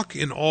 to walk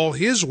in all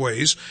His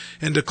ways,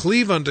 and to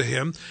cleave unto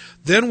Him,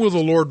 then will the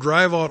Lord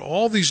drive out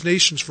all these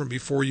nations from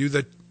before you,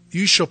 that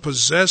you shall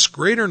possess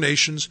greater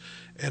nations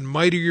and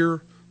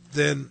mightier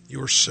than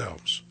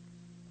yourselves."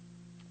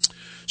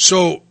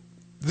 So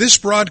this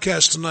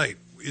broadcast tonight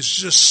is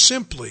just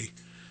simply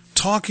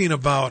talking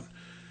about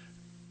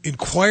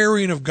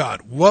inquiring of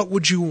God. What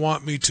would you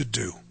want me to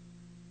do?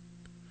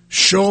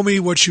 Show me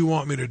what you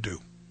want me to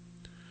do.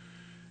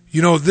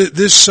 You know, there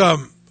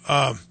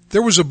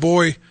was a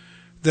boy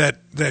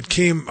that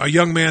came, a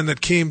young man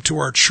that came to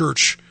our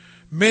church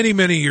many,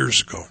 many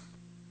years ago.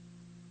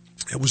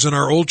 It was in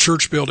our old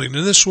church building,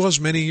 and this was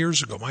many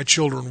years ago. My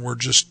children were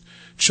just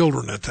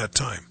children at that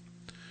time.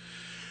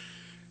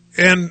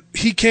 And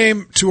he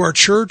came to our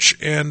church,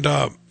 and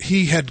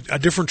he had a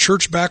different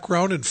church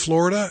background in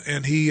Florida,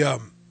 and he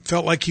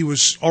felt like he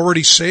was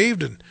already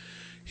saved, and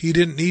he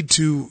didn't need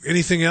to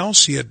anything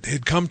else. He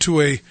had come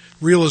to a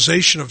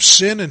realization of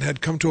sin and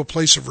had come to a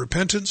place of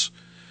repentance.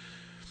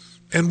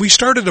 And we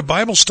started a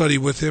Bible study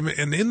with him,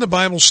 and in the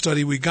Bible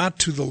study we got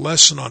to the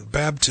lesson on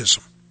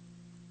baptism.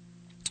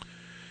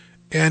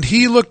 And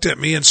he looked at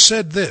me and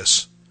said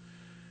this.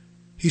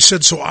 He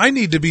said, "So I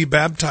need to be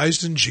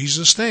baptized in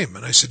Jesus' name."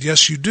 And I said,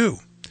 "Yes, you do."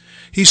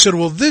 He said,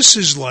 "Well, this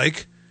is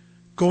like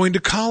going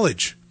to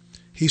college."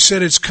 He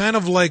said, "It's kind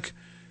of like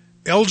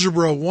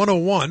Algebra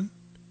 101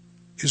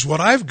 is what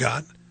I've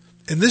got,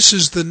 and this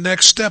is the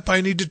next step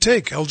I need to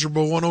take,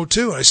 Algebra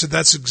 102. I said,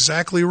 "That's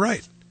exactly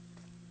right.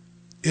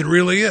 It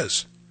really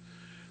is.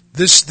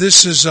 This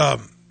is,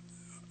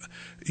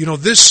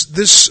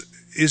 this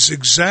is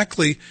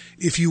exactly,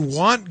 if you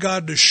want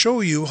God to show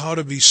you how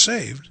to be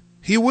saved,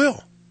 He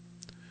will.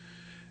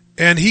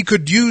 And He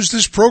could use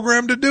this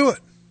program to do it.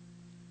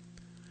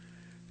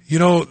 You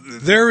know,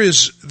 there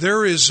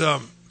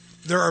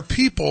are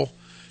people,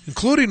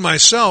 including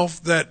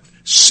myself, that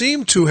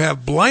seem to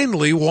have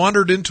blindly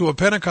wandered into a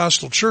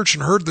Pentecostal church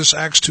and heard this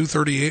Acts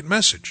 2:38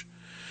 message.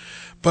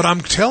 But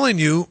I'm telling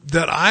you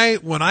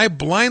that when I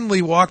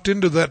blindly walked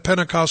into that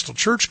Pentecostal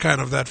church kind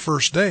of that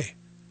first day,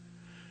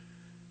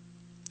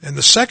 and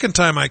the second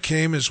time I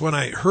came is when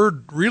I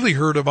really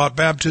heard about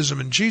baptism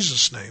in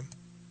Jesus' name,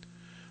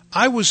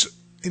 I was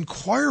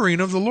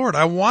inquiring of the Lord.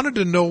 I wanted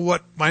to know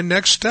what my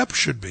next step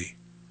should be.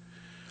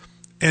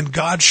 And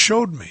God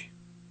showed me.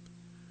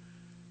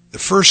 The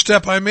first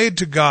step I made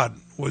to God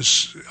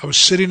was, I was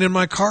sitting in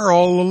my car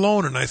all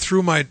alone, and I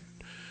threw my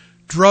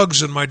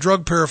drugs and my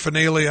drug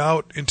paraphernalia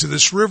out into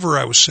this river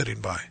I was sitting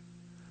by.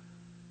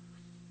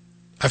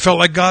 I felt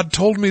like God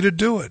told me to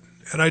do it,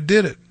 and I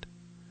did it.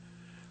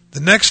 The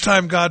next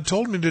time God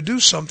told me to do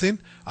something,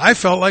 I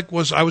felt like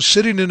I was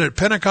sitting in a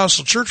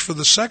Pentecostal church for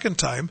the second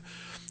time,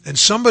 and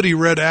somebody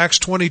read Acts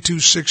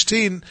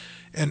 22:16,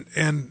 and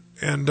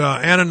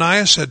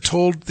Ananias had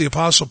told the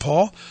Apostle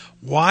Paul,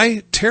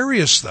 "Why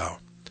tarriest thou?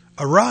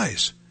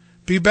 Arise,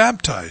 be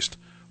baptized,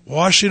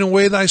 washing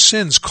away thy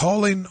sins,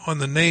 calling on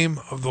the name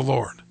of the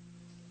Lord."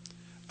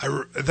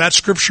 That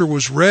scripture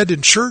was read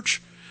in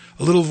church.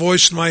 A little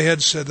voice in my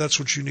head said, "That's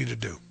what you need to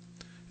do,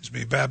 is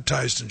be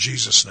baptized in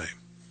Jesus' name."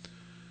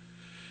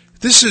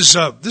 This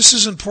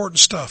is important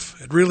stuff.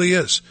 It really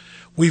is.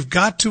 We've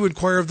got to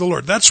inquire of the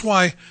Lord. That's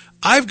why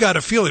I've got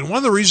a feeling. One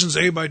of the reasons,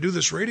 Abe, I do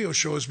this radio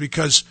show is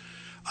because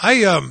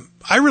I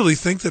really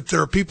think that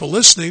there are people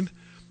listening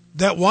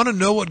that want to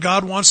know what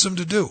God wants them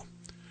to do.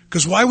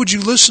 Because why would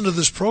you listen to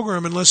this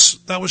program unless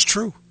that was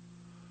true?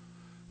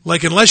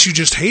 Like, unless you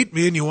just hate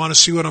me and you want to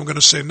see what I'm going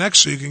to say next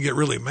so you can get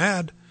really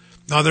mad.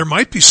 Now, there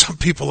might be some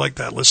people like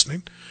that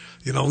listening.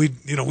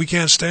 We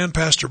can't stand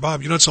Pastor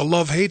Bob. It's a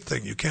love-hate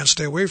thing. You can't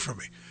stay away from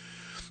me.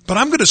 But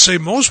I'm going to say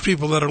most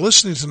people that are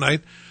listening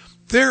tonight,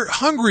 they're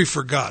hungry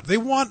for God. They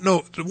want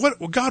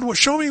God,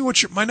 show me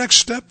what my next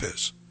step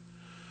is.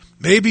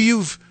 Maybe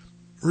you've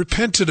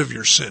repented of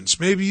your sins.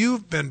 Maybe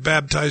you've been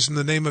baptized in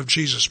the name of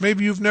Jesus.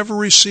 Maybe you've never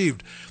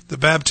received the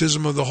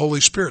baptism of the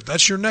Holy Spirit.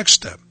 That's your next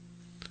step.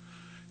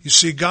 You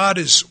see, God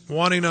is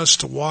wanting us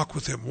to walk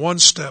with Him one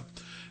step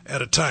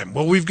at a time.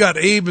 Well, we've got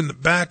Abe in the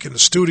back in the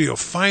studio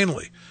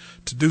finally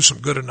to do some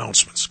good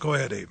announcements. Go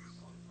ahead, Abe.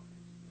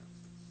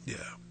 Yeah.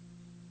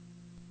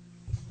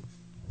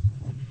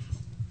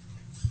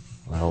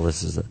 Well,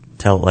 this is a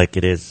Tell It Like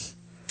It Is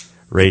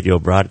radio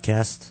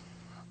broadcast.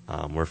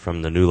 We're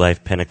from the New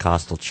Life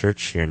Pentecostal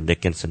Church here in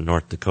Dickinson,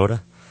 North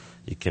Dakota.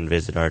 You can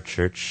visit our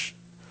church.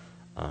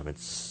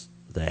 The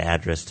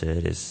address to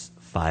it is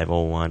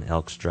 501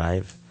 Elks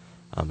Drive.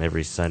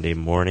 Every Sunday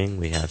morning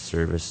we have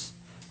service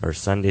or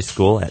Sunday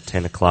school at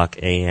 10 o'clock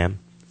a.m.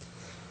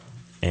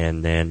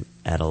 And then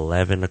at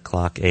 11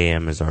 o'clock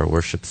a.m. is our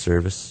worship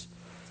service.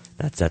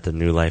 That's at the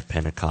New Life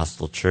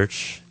Pentecostal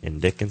Church in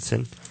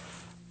Dickinson.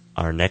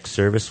 Our next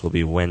service will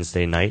be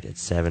Wednesday night at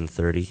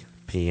 7:30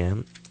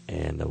 p.m.,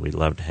 and we'd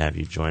love to have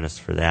you join us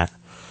for that.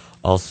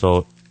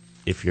 Also,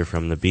 if you're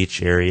from the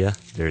beach area,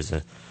 there's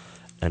an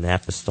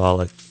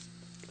apostolic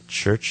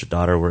church, a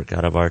daughter work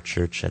out of our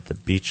church at the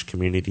Beach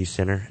Community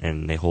Center,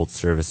 and they hold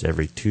service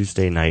every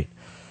Tuesday night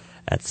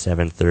at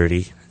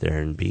 7:30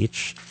 there in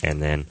Beach.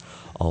 And then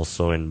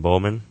also in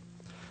Bowman,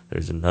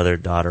 there's another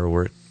daughter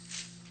work.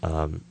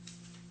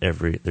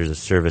 There's a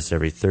service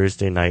every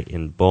Thursday night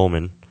in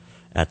Bowman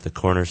at the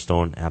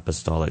Cornerstone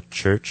Apostolic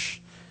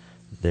Church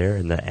there,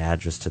 and the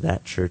address to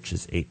that church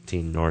is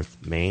 18 North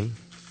Main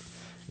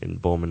in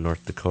Bowman,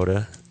 North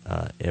Dakota,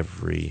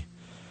 every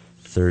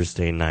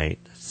Thursday night,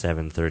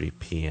 7:30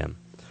 p.m.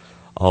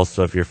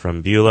 Also, if you're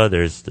from Beulah,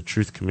 there's the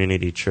Truth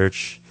Community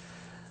Church,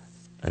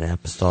 an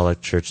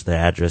apostolic church. The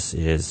address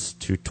is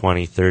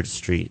 220 3rd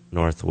Street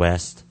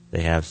Northwest.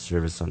 They have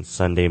service on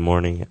Sunday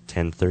morning at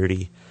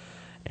 10:30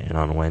 and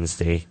on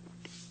Wednesday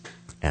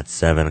at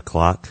 7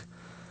 o'clock.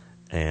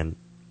 And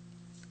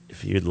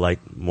if you'd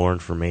like more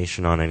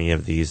information on any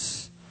of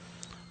these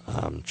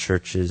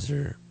churches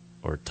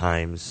or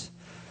times,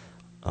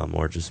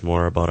 or just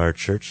more about our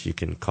church, you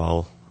can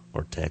call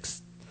or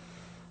text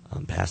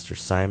Pastor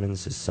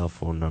Simons. His cell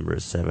phone number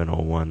is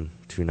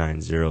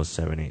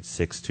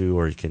 701-290-7862,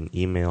 or you can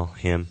email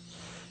him.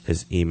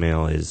 His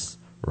email is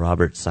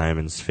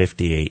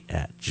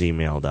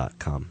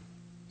robertsimons58@gmail.com.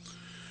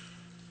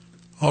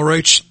 All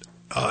right,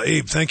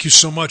 Abe, thank you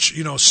so much.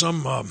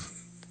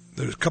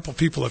 There's a couple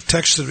people have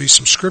texted me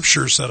some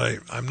scriptures that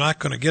I'm not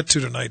going to get to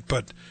tonight,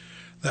 but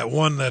that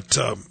one that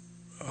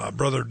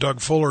Brother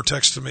Doug Fuller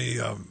texted me,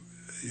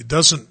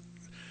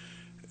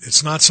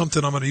 it's not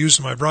something I'm going to use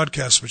in my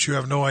broadcast, but you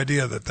have no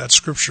idea that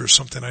scripture is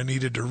something I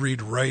needed to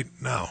read right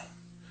now.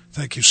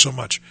 Thank you so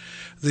much.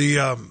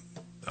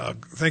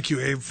 Thank you,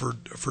 Abe,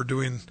 for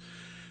doing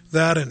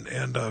that,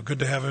 and good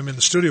to have him in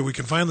the studio. We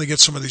can finally get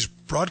some of these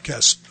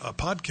podcasts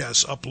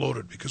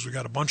uploaded, because we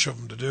got a bunch of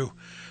them to do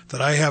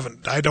that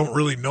I don't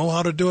really know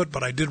how to do it,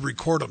 but I did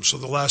record them. So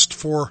the last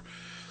 4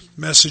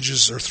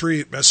 messages, or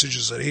 3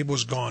 messages that Abe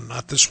was gone,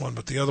 not this one,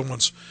 but the other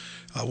ones,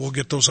 we'll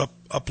get those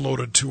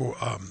uploaded to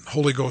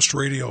Holy Ghost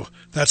Radio.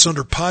 That's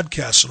under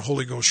podcasts on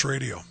Holy Ghost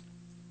Radio.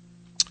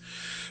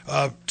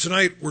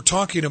 Tonight we're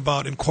talking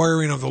about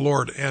inquiring of the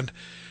Lord, and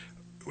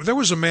there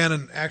was a man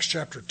in Acts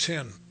chapter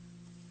 10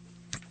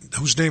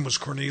 whose name was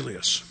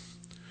Cornelius.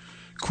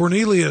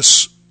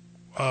 Cornelius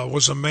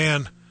was a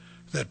man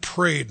that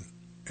prayed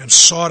and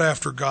sought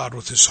after God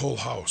with his whole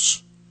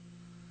house.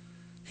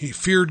 He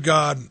feared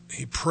God.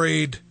 He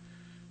prayed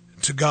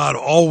to God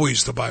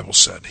always, the Bible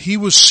said. He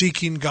was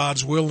seeking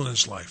God's will in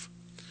his life.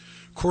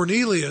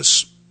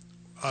 Cornelius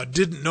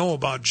didn't know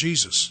about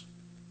Jesus.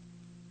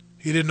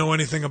 He didn't know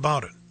anything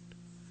about it.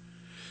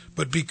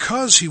 But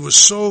because he was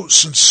so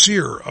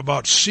sincere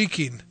about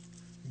seeking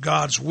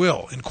God's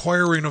will,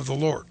 inquiring of the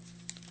Lord,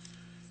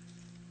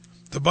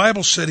 the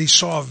Bible said he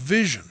saw a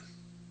vision,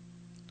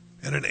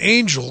 and an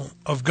angel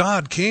of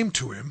God came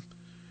to him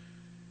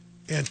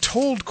and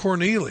told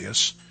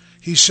Cornelius,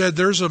 he said,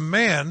 there's a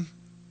man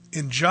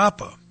in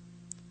Joppa.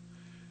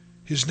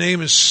 His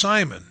name is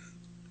Simon,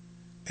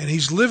 and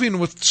he's living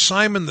with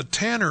Simon the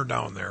tanner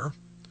down there.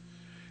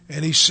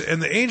 And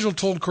the angel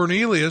told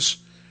Cornelius,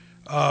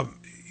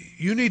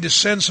 you need to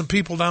send some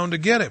people down to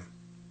get him.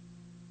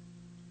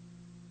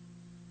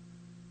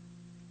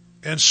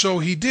 And so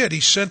he did.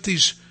 He sent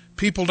these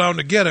people down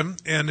to get him,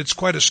 and it's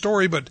quite a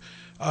story. But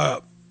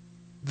while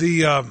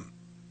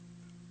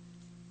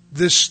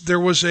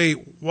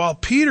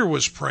Peter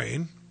was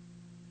praying,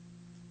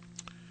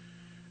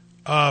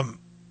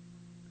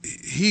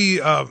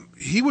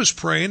 he was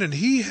praying, and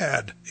he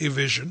had a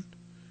vision.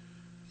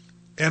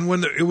 And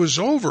when it was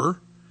over,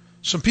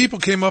 some people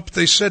came up.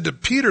 They said to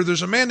Peter,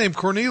 "There's a man named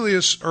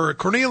Cornelius,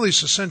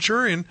 a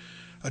centurion,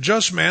 a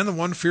just man, the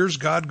one fears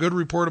God, good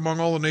report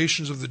among all the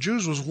nations of the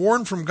Jews, was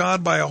warned from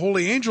God by a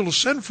holy angel to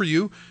send for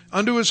you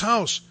unto his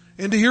house,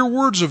 and to hear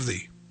words of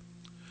thee.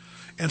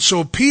 And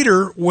so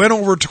Peter went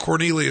over to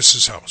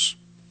Cornelius' house.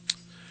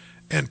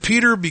 And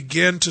Peter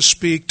began to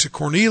speak to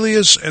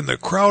Cornelius and the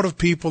crowd of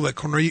people that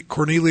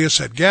Cornelius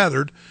had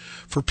gathered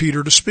for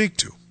Peter to speak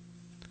to.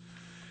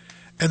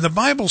 And the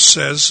Bible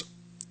says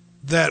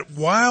that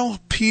while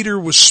Peter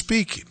was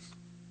speaking,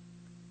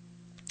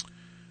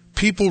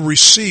 people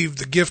received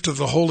the gift of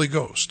the Holy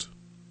Ghost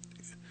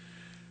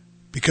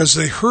because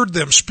they heard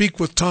them speak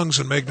with tongues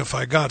and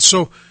magnify God.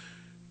 So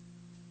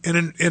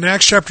in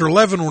Acts chapter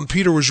 11, when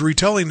Peter was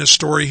retelling this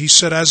story, he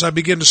said, as I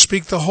began to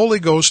speak, the Holy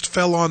Ghost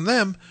fell on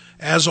them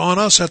as on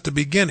us at the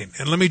beginning.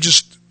 And let me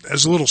just,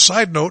 as a little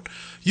side note,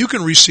 you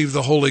can receive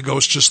the Holy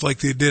Ghost just like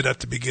they did at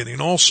the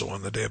beginning also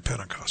on the day of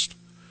Pentecost.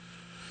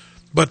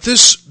 But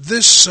this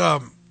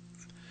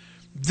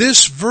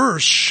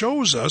verse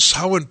shows us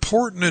how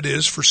important it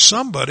is for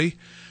somebody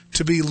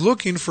to be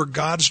looking for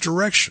God's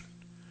direction.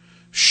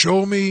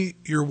 Show me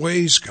your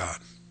ways, God.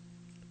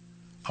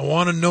 I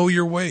want to know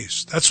your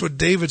ways. That's what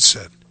David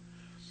said.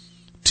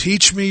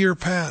 Teach me your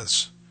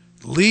paths.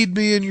 Lead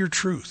me in your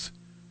truth.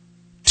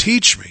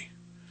 Teach me,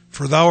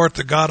 for thou art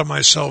the God of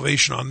my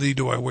salvation. On thee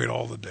do I wait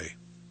all the day.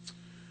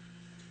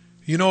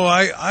 You know,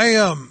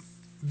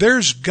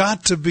 there's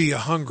got to be a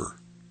hunger.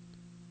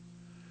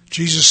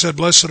 Jesus said,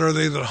 blessed are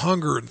they that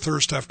hunger and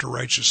thirst after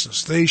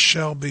righteousness. They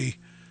shall be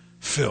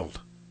filled.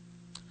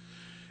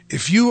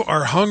 If you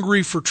are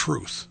hungry for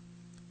truth,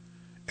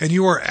 and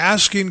you are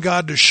asking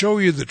God to show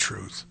you the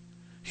truth,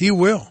 He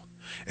will.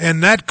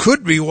 And that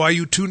could be why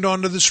you tuned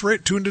into this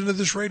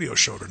radio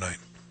show tonight,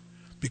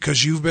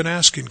 because you've been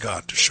asking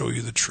God to show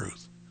you the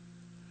truth.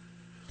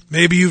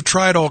 Maybe you've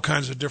tried all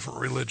kinds of different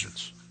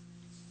religions.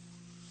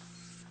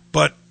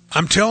 But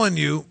I'm telling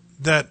you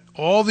that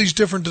all these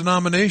different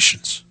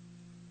denominations,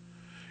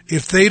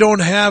 if they don't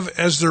have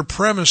as their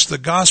premise the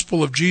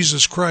gospel of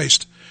Jesus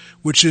Christ,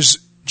 which is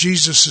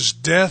Jesus'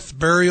 death,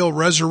 burial,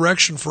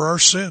 resurrection for our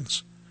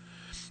sins,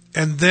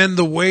 and then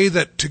the way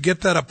that to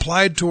get that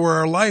applied to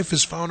our life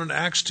is found in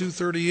Acts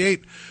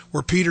 2:38,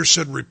 where Peter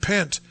said,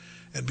 repent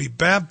and be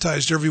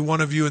baptized, every one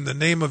of you, in the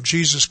name of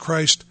Jesus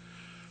Christ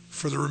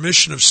for the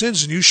remission of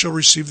sins, and you shall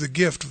receive the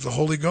gift of the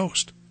Holy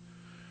Ghost.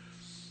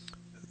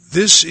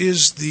 This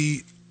is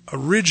the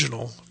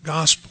original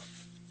gospel.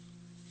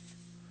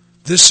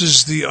 This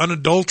is the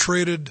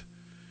unadulterated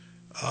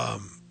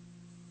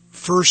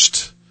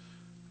first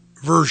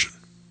version,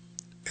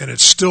 and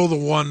it's still the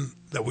one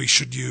that we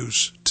should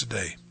use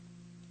today.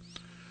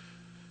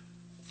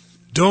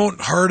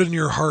 Don't harden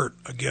your heart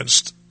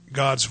against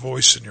God's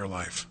voice in your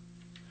life.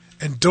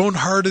 And don't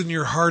harden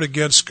your heart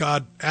against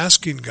God,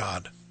 asking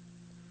God.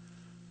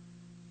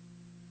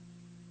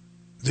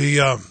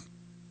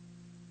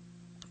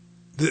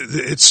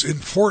 It's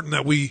important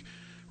that we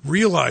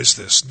realize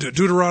this.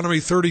 Deuteronomy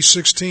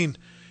 30:16,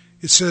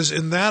 it says,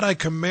 in that I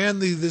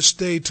command thee this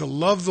day to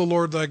love the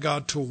Lord thy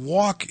God, to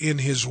walk in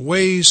his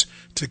ways,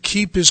 to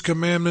keep his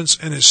commandments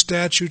and his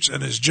statutes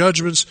and his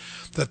judgments,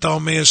 that thou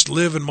mayest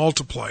live and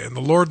multiply. And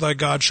the Lord thy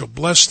God shall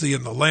bless thee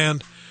in the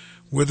land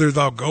whither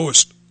thou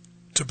goest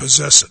to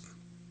possess it.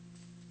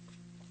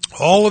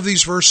 All of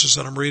these verses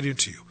that I'm reading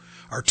to you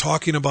are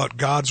talking about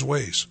God's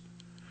ways.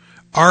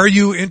 Are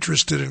you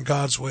interested in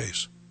God's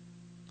ways?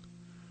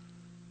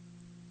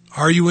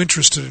 Are you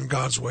interested in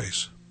God's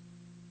ways?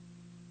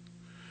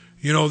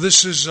 You know,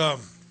 this is I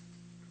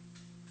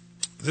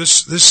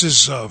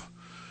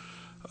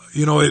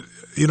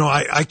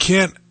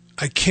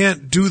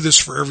can't do this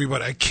for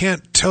everybody. I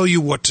can't tell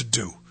you what to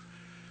do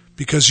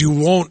because you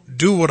won't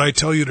do what I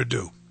tell you to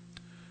do.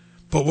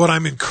 But what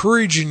I'm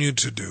encouraging you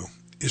to do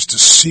is to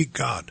seek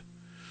God.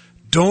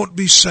 Don't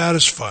be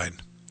satisfied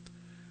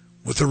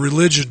with a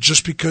religion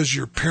just because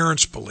your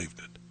parents believed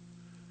it.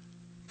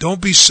 Don't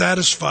be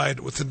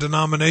satisfied with a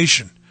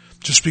denomination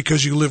just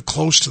because you live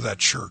close to that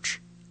church.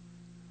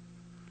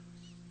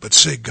 But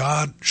say,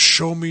 God,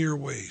 show me your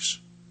ways.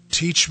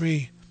 Teach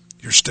me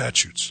your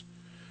statutes.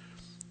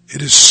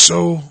 It is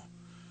so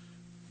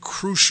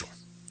crucial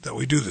that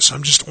we do this. I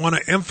just want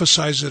to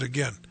emphasize it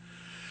again.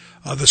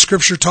 The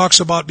scripture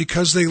talks about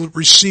because they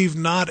receive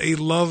not a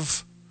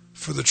love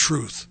for the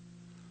truth,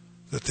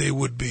 that they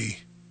would be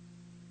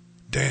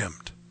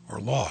damned or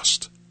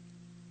lost.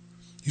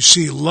 You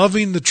see,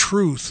 loving the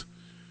truth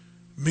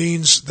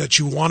means that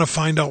you want to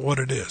find out what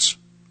it is.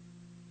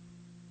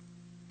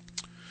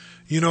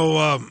 You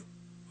know,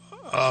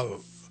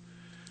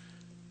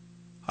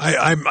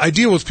 I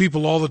deal with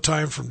people all the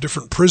time from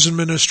different prison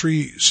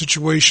ministry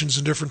situations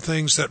and different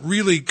things that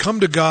really come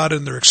to God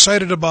and they're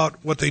excited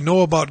about what they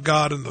know about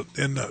God and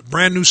the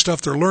brand new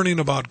stuff they're learning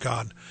about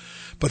God.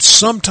 But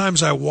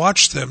sometimes I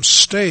watch them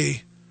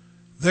stay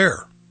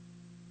there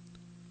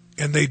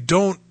and they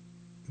don't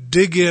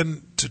dig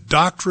in to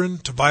doctrine,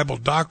 to Bible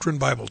doctrine,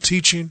 Bible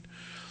teaching.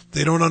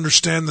 They don't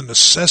understand the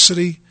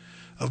necessity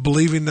of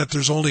believing that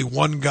there's only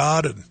one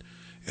God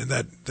and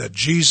that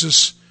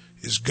Jesus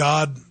is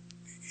God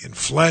in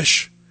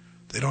flesh.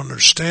 They don't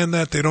understand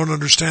that. They don't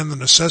understand the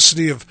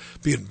necessity of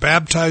being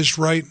baptized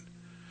right.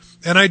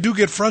 And I do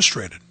get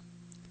frustrated.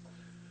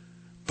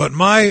 But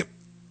my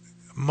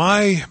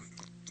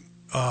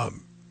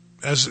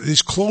as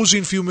these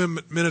closing few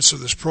minutes of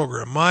this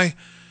program, my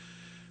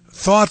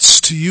thoughts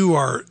to you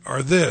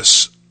are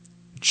this.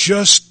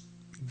 Just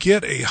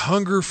get a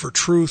hunger for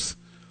truth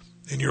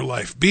in your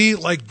life. Be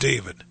like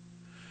David.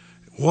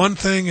 One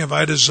thing have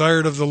I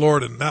desired of the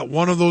Lord, and not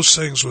one of those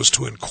things was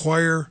to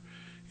inquire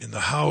in the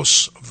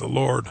house of the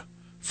Lord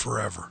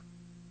forever.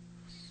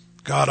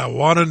 God, I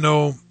want to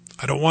know.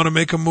 I don't want to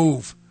make a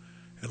move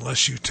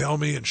unless you tell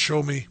me and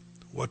show me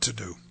what to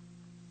do.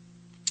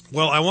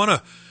 Well, I want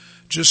to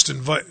just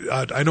invite,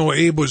 I know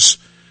Abe was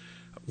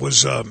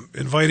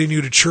inviting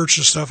you to church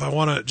and stuff. I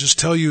want to just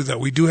tell you that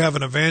we do have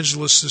an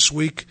evangelist this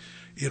week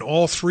in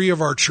all three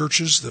of our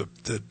churches, the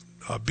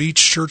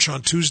Beach Church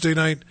on Tuesday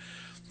night,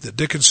 the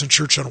Dickinson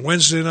Church on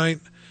Wednesday night,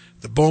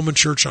 the Bowman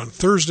Church on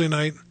Thursday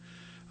night.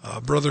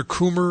 Brother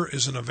Coomer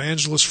is an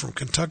evangelist from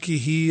Kentucky.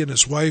 He and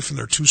his wife and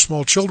their two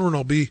small children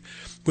will be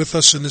with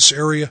us in this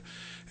area.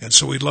 And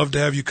so we'd love to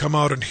have you come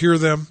out and hear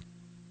them.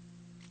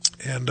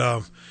 And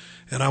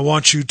I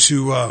want you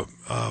to,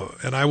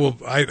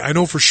 I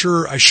know for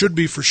sure, I should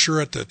be for sure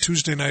at the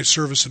Tuesday night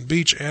service in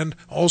Beach and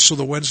also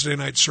the Wednesday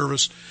night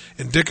service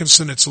in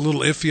Dickinson. It's a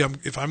little iffy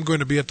if I'm going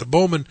to be at the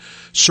Bowman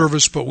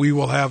service, but we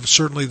will have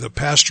certainly the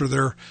pastor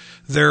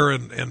there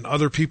and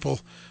other people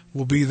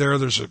will be there.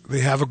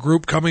 They have a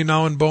group coming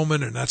now in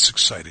Bowman, and that's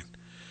exciting.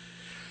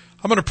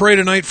 I'm going to pray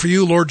tonight for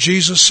you, Lord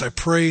Jesus. I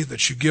pray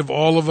that you give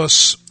all of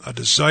us a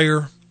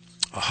desire,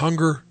 a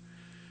hunger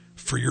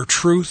for your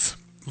truth.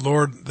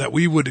 Lord, that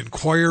we would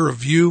inquire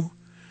of you,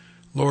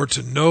 Lord,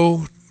 to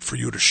know, for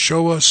you to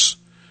show us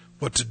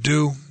what to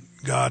do.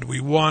 God, we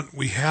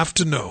have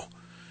to know,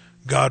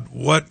 God,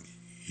 what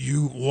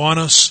you want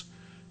us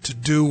to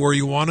do, where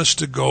you want us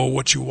to go,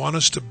 what you want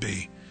us to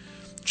be.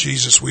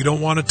 Jesus, we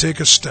don't want to take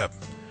a step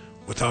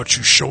without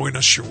you showing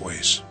us your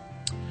ways.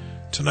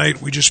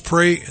 Tonight, we just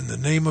pray in the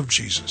name of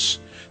Jesus.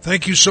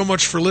 Thank you so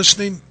much for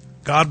listening.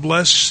 God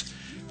bless.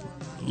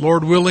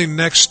 Lord willing,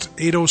 next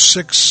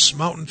 8:06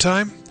 Mountain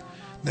Time.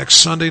 Next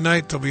Sunday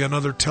night, there'll be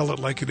another Tell It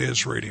Like It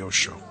Is radio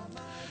show.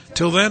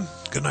 Till then,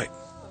 good night.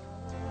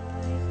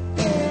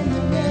 In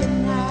the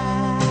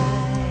midnight,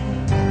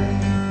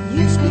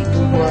 you speak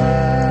the word.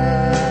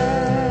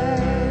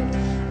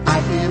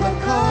 I feel a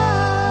call.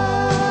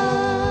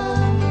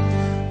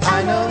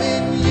 I know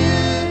in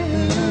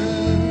you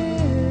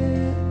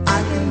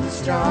I can be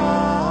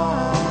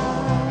strong.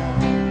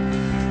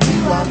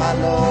 You are my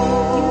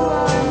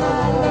Lord.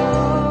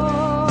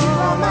 You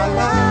are my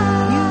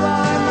Lord. You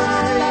are my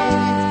life.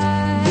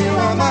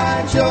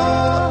 My joy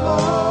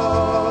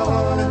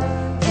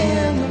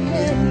in the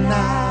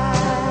midnight.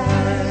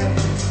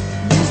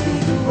 You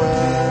speak the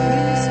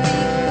word.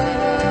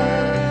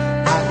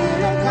 I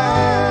feel a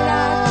call.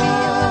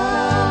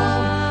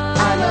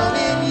 I know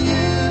in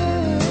you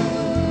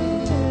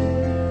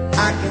I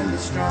can be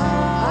strong.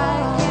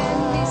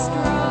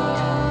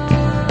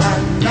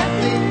 I'm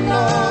nothing,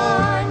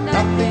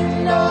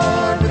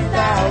 Lord,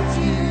 without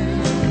you.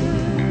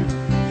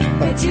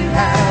 But you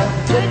have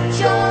put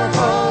your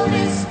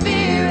Holy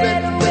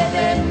Spirit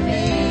within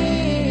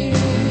me,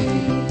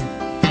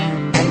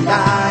 and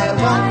I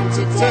want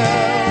to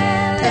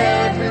tell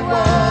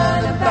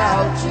everyone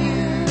about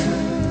you.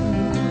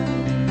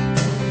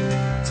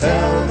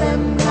 Tell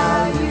them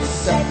how you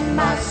set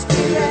my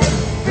spirit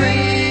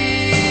free.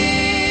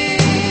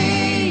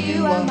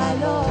 You are my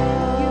Lord.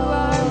 You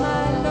are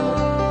my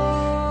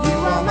Lord. You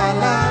are my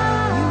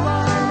life. You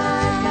are my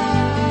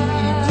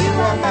life. You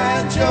are my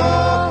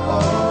joy.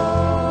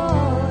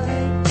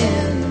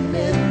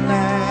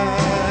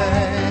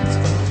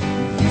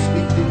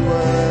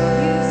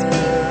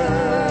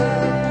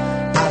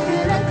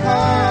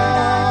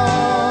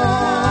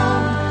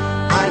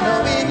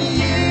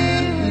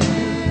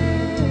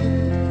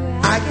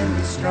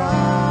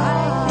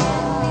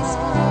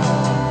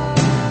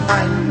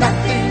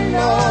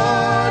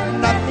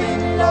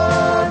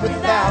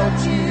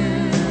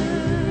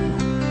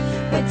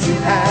 You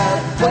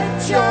have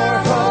put your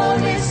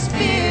Holy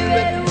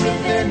Spirit within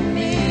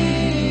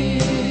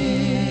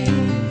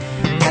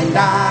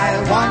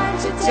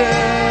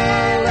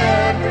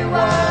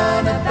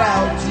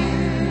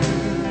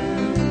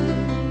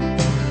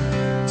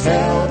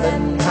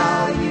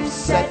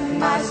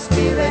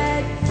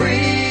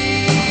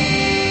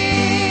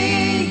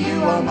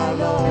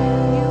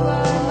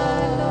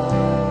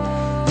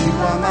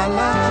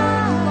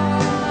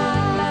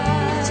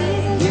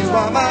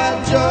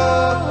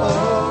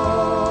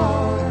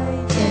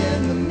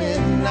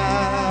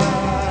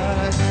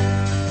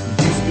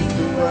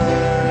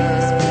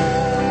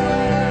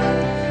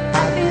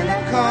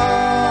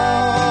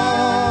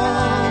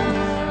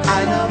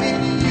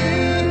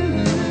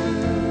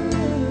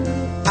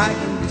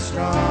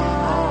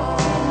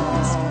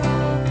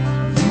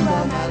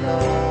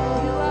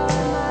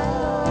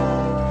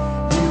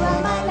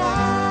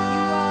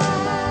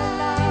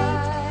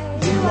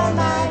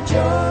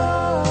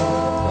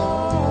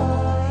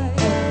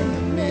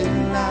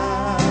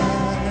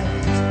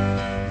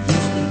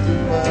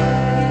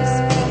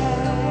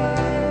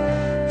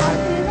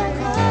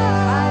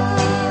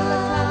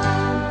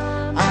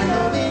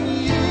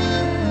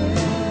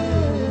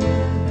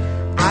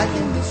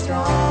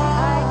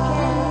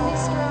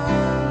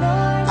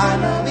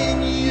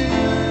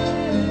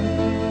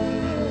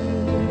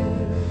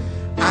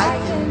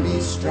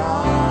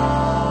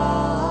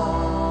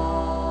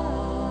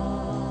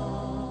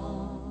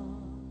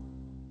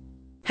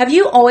Have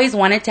you always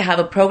wanted to have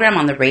a program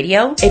on the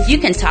radio? If you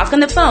can talk on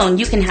the phone,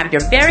 you can have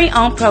your very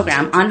own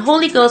program on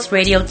Holy Ghost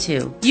Radio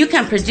 2. You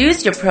can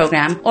produce your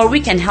program, or we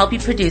can help you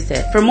produce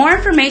it. For more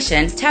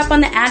information, tap on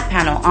the ad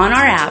panel on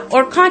our app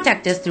or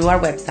contact us through our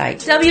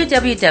website,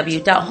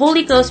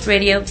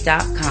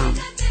 www.holyghostradio.com.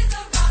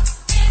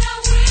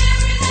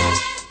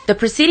 The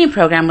preceding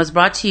program was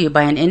brought to you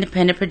by an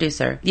independent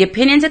producer. The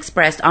opinions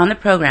expressed on the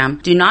program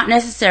do not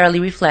necessarily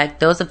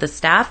reflect those of the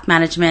staff,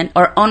 management,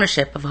 or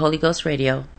ownership of Holy Ghost Radio.